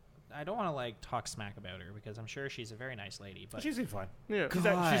don't want to like talk smack about her because I'm sure she's a very nice lady. But she seems fine. Yeah. She's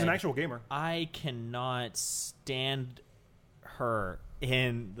an actual gamer. I cannot stand her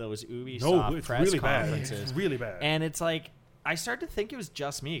in those Ubisoft press really conferences. Bad. It's really bad. And it's like I start to think it was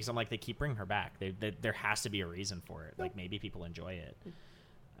just me because I'm like, they keep bringing her back. There has to be a reason for it. Like maybe people enjoy it.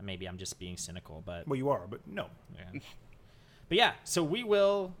 Maybe I'm just being cynical, but well, you are, but no. Yeah. But yeah, so we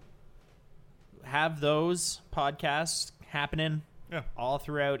will have those podcasts happening all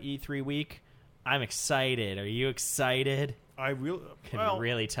throughout E3 week. I'm excited. Are you excited? I'm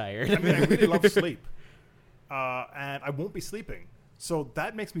really tired. I mean, I really love sleep, and I won't be sleeping, so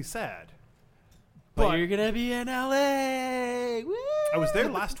that makes me sad. But you're gonna be in LA. Woo! I was there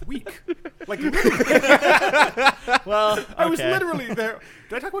last week. Like, well, okay. I was literally there.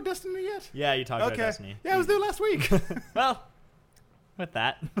 Did I talk about Destiny yet? Yeah, you talked about Destiny. Yeah, I was there last week. Well, with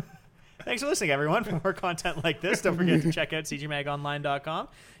that, thanks for listening, everyone. For more content like this, don't forget to check out cgmagonline.com.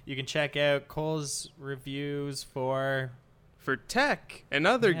 You can check out Cole's reviews for tech and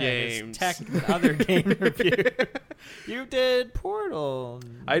other games. Tech and other game review. You did Portal.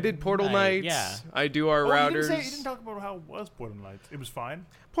 I did Portal Knights. Yeah. I do our routers. You didn't talk about how it was Portal Knights. It was fine.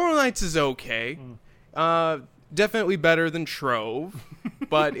 Portal Knights is okay. definitely better than Trove,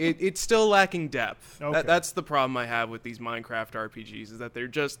 but it's still lacking depth. Okay. That's the problem I have with these Minecraft RPGs, is that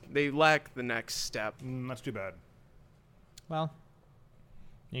they lack the next step. That's too bad. Well,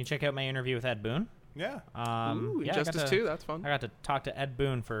 you can check out my interview with Ed Boon. Yeah. Ooh, yeah, Injustice 2, that's fun. I got to talk to Ed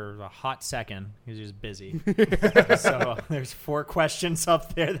Boon for a hot second because he was busy. So there's 4 questions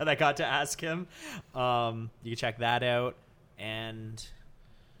up there that I got to ask him. You can check that out. And is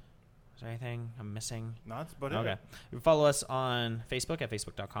there anything I'm missing? Not, but okay. You can follow us on Facebook at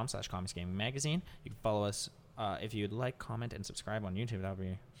facebook.com/comicsgamingmagazine. You can follow us if you'd like, comment, and subscribe on YouTube. That would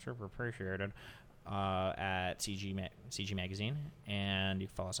be super appreciated. At CG Magazine, and you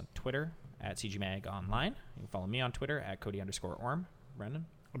can follow us on Twitter at CGMag Online. You can follow me on Twitter at Cody_Orm. Brendan?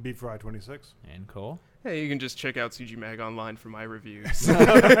 BeatFry26. And Cole? Hey, you can just check out CG Mag Online for my reviews.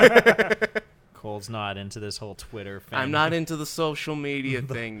 Cole's not into this whole Twitter thing. I'm not into the social media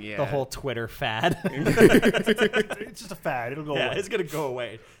thing yet. The whole Twitter fad. It's just a fad. It'll go away. It's going to go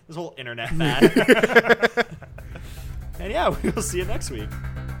away. This whole internet fad. And yeah, we'll see you next week.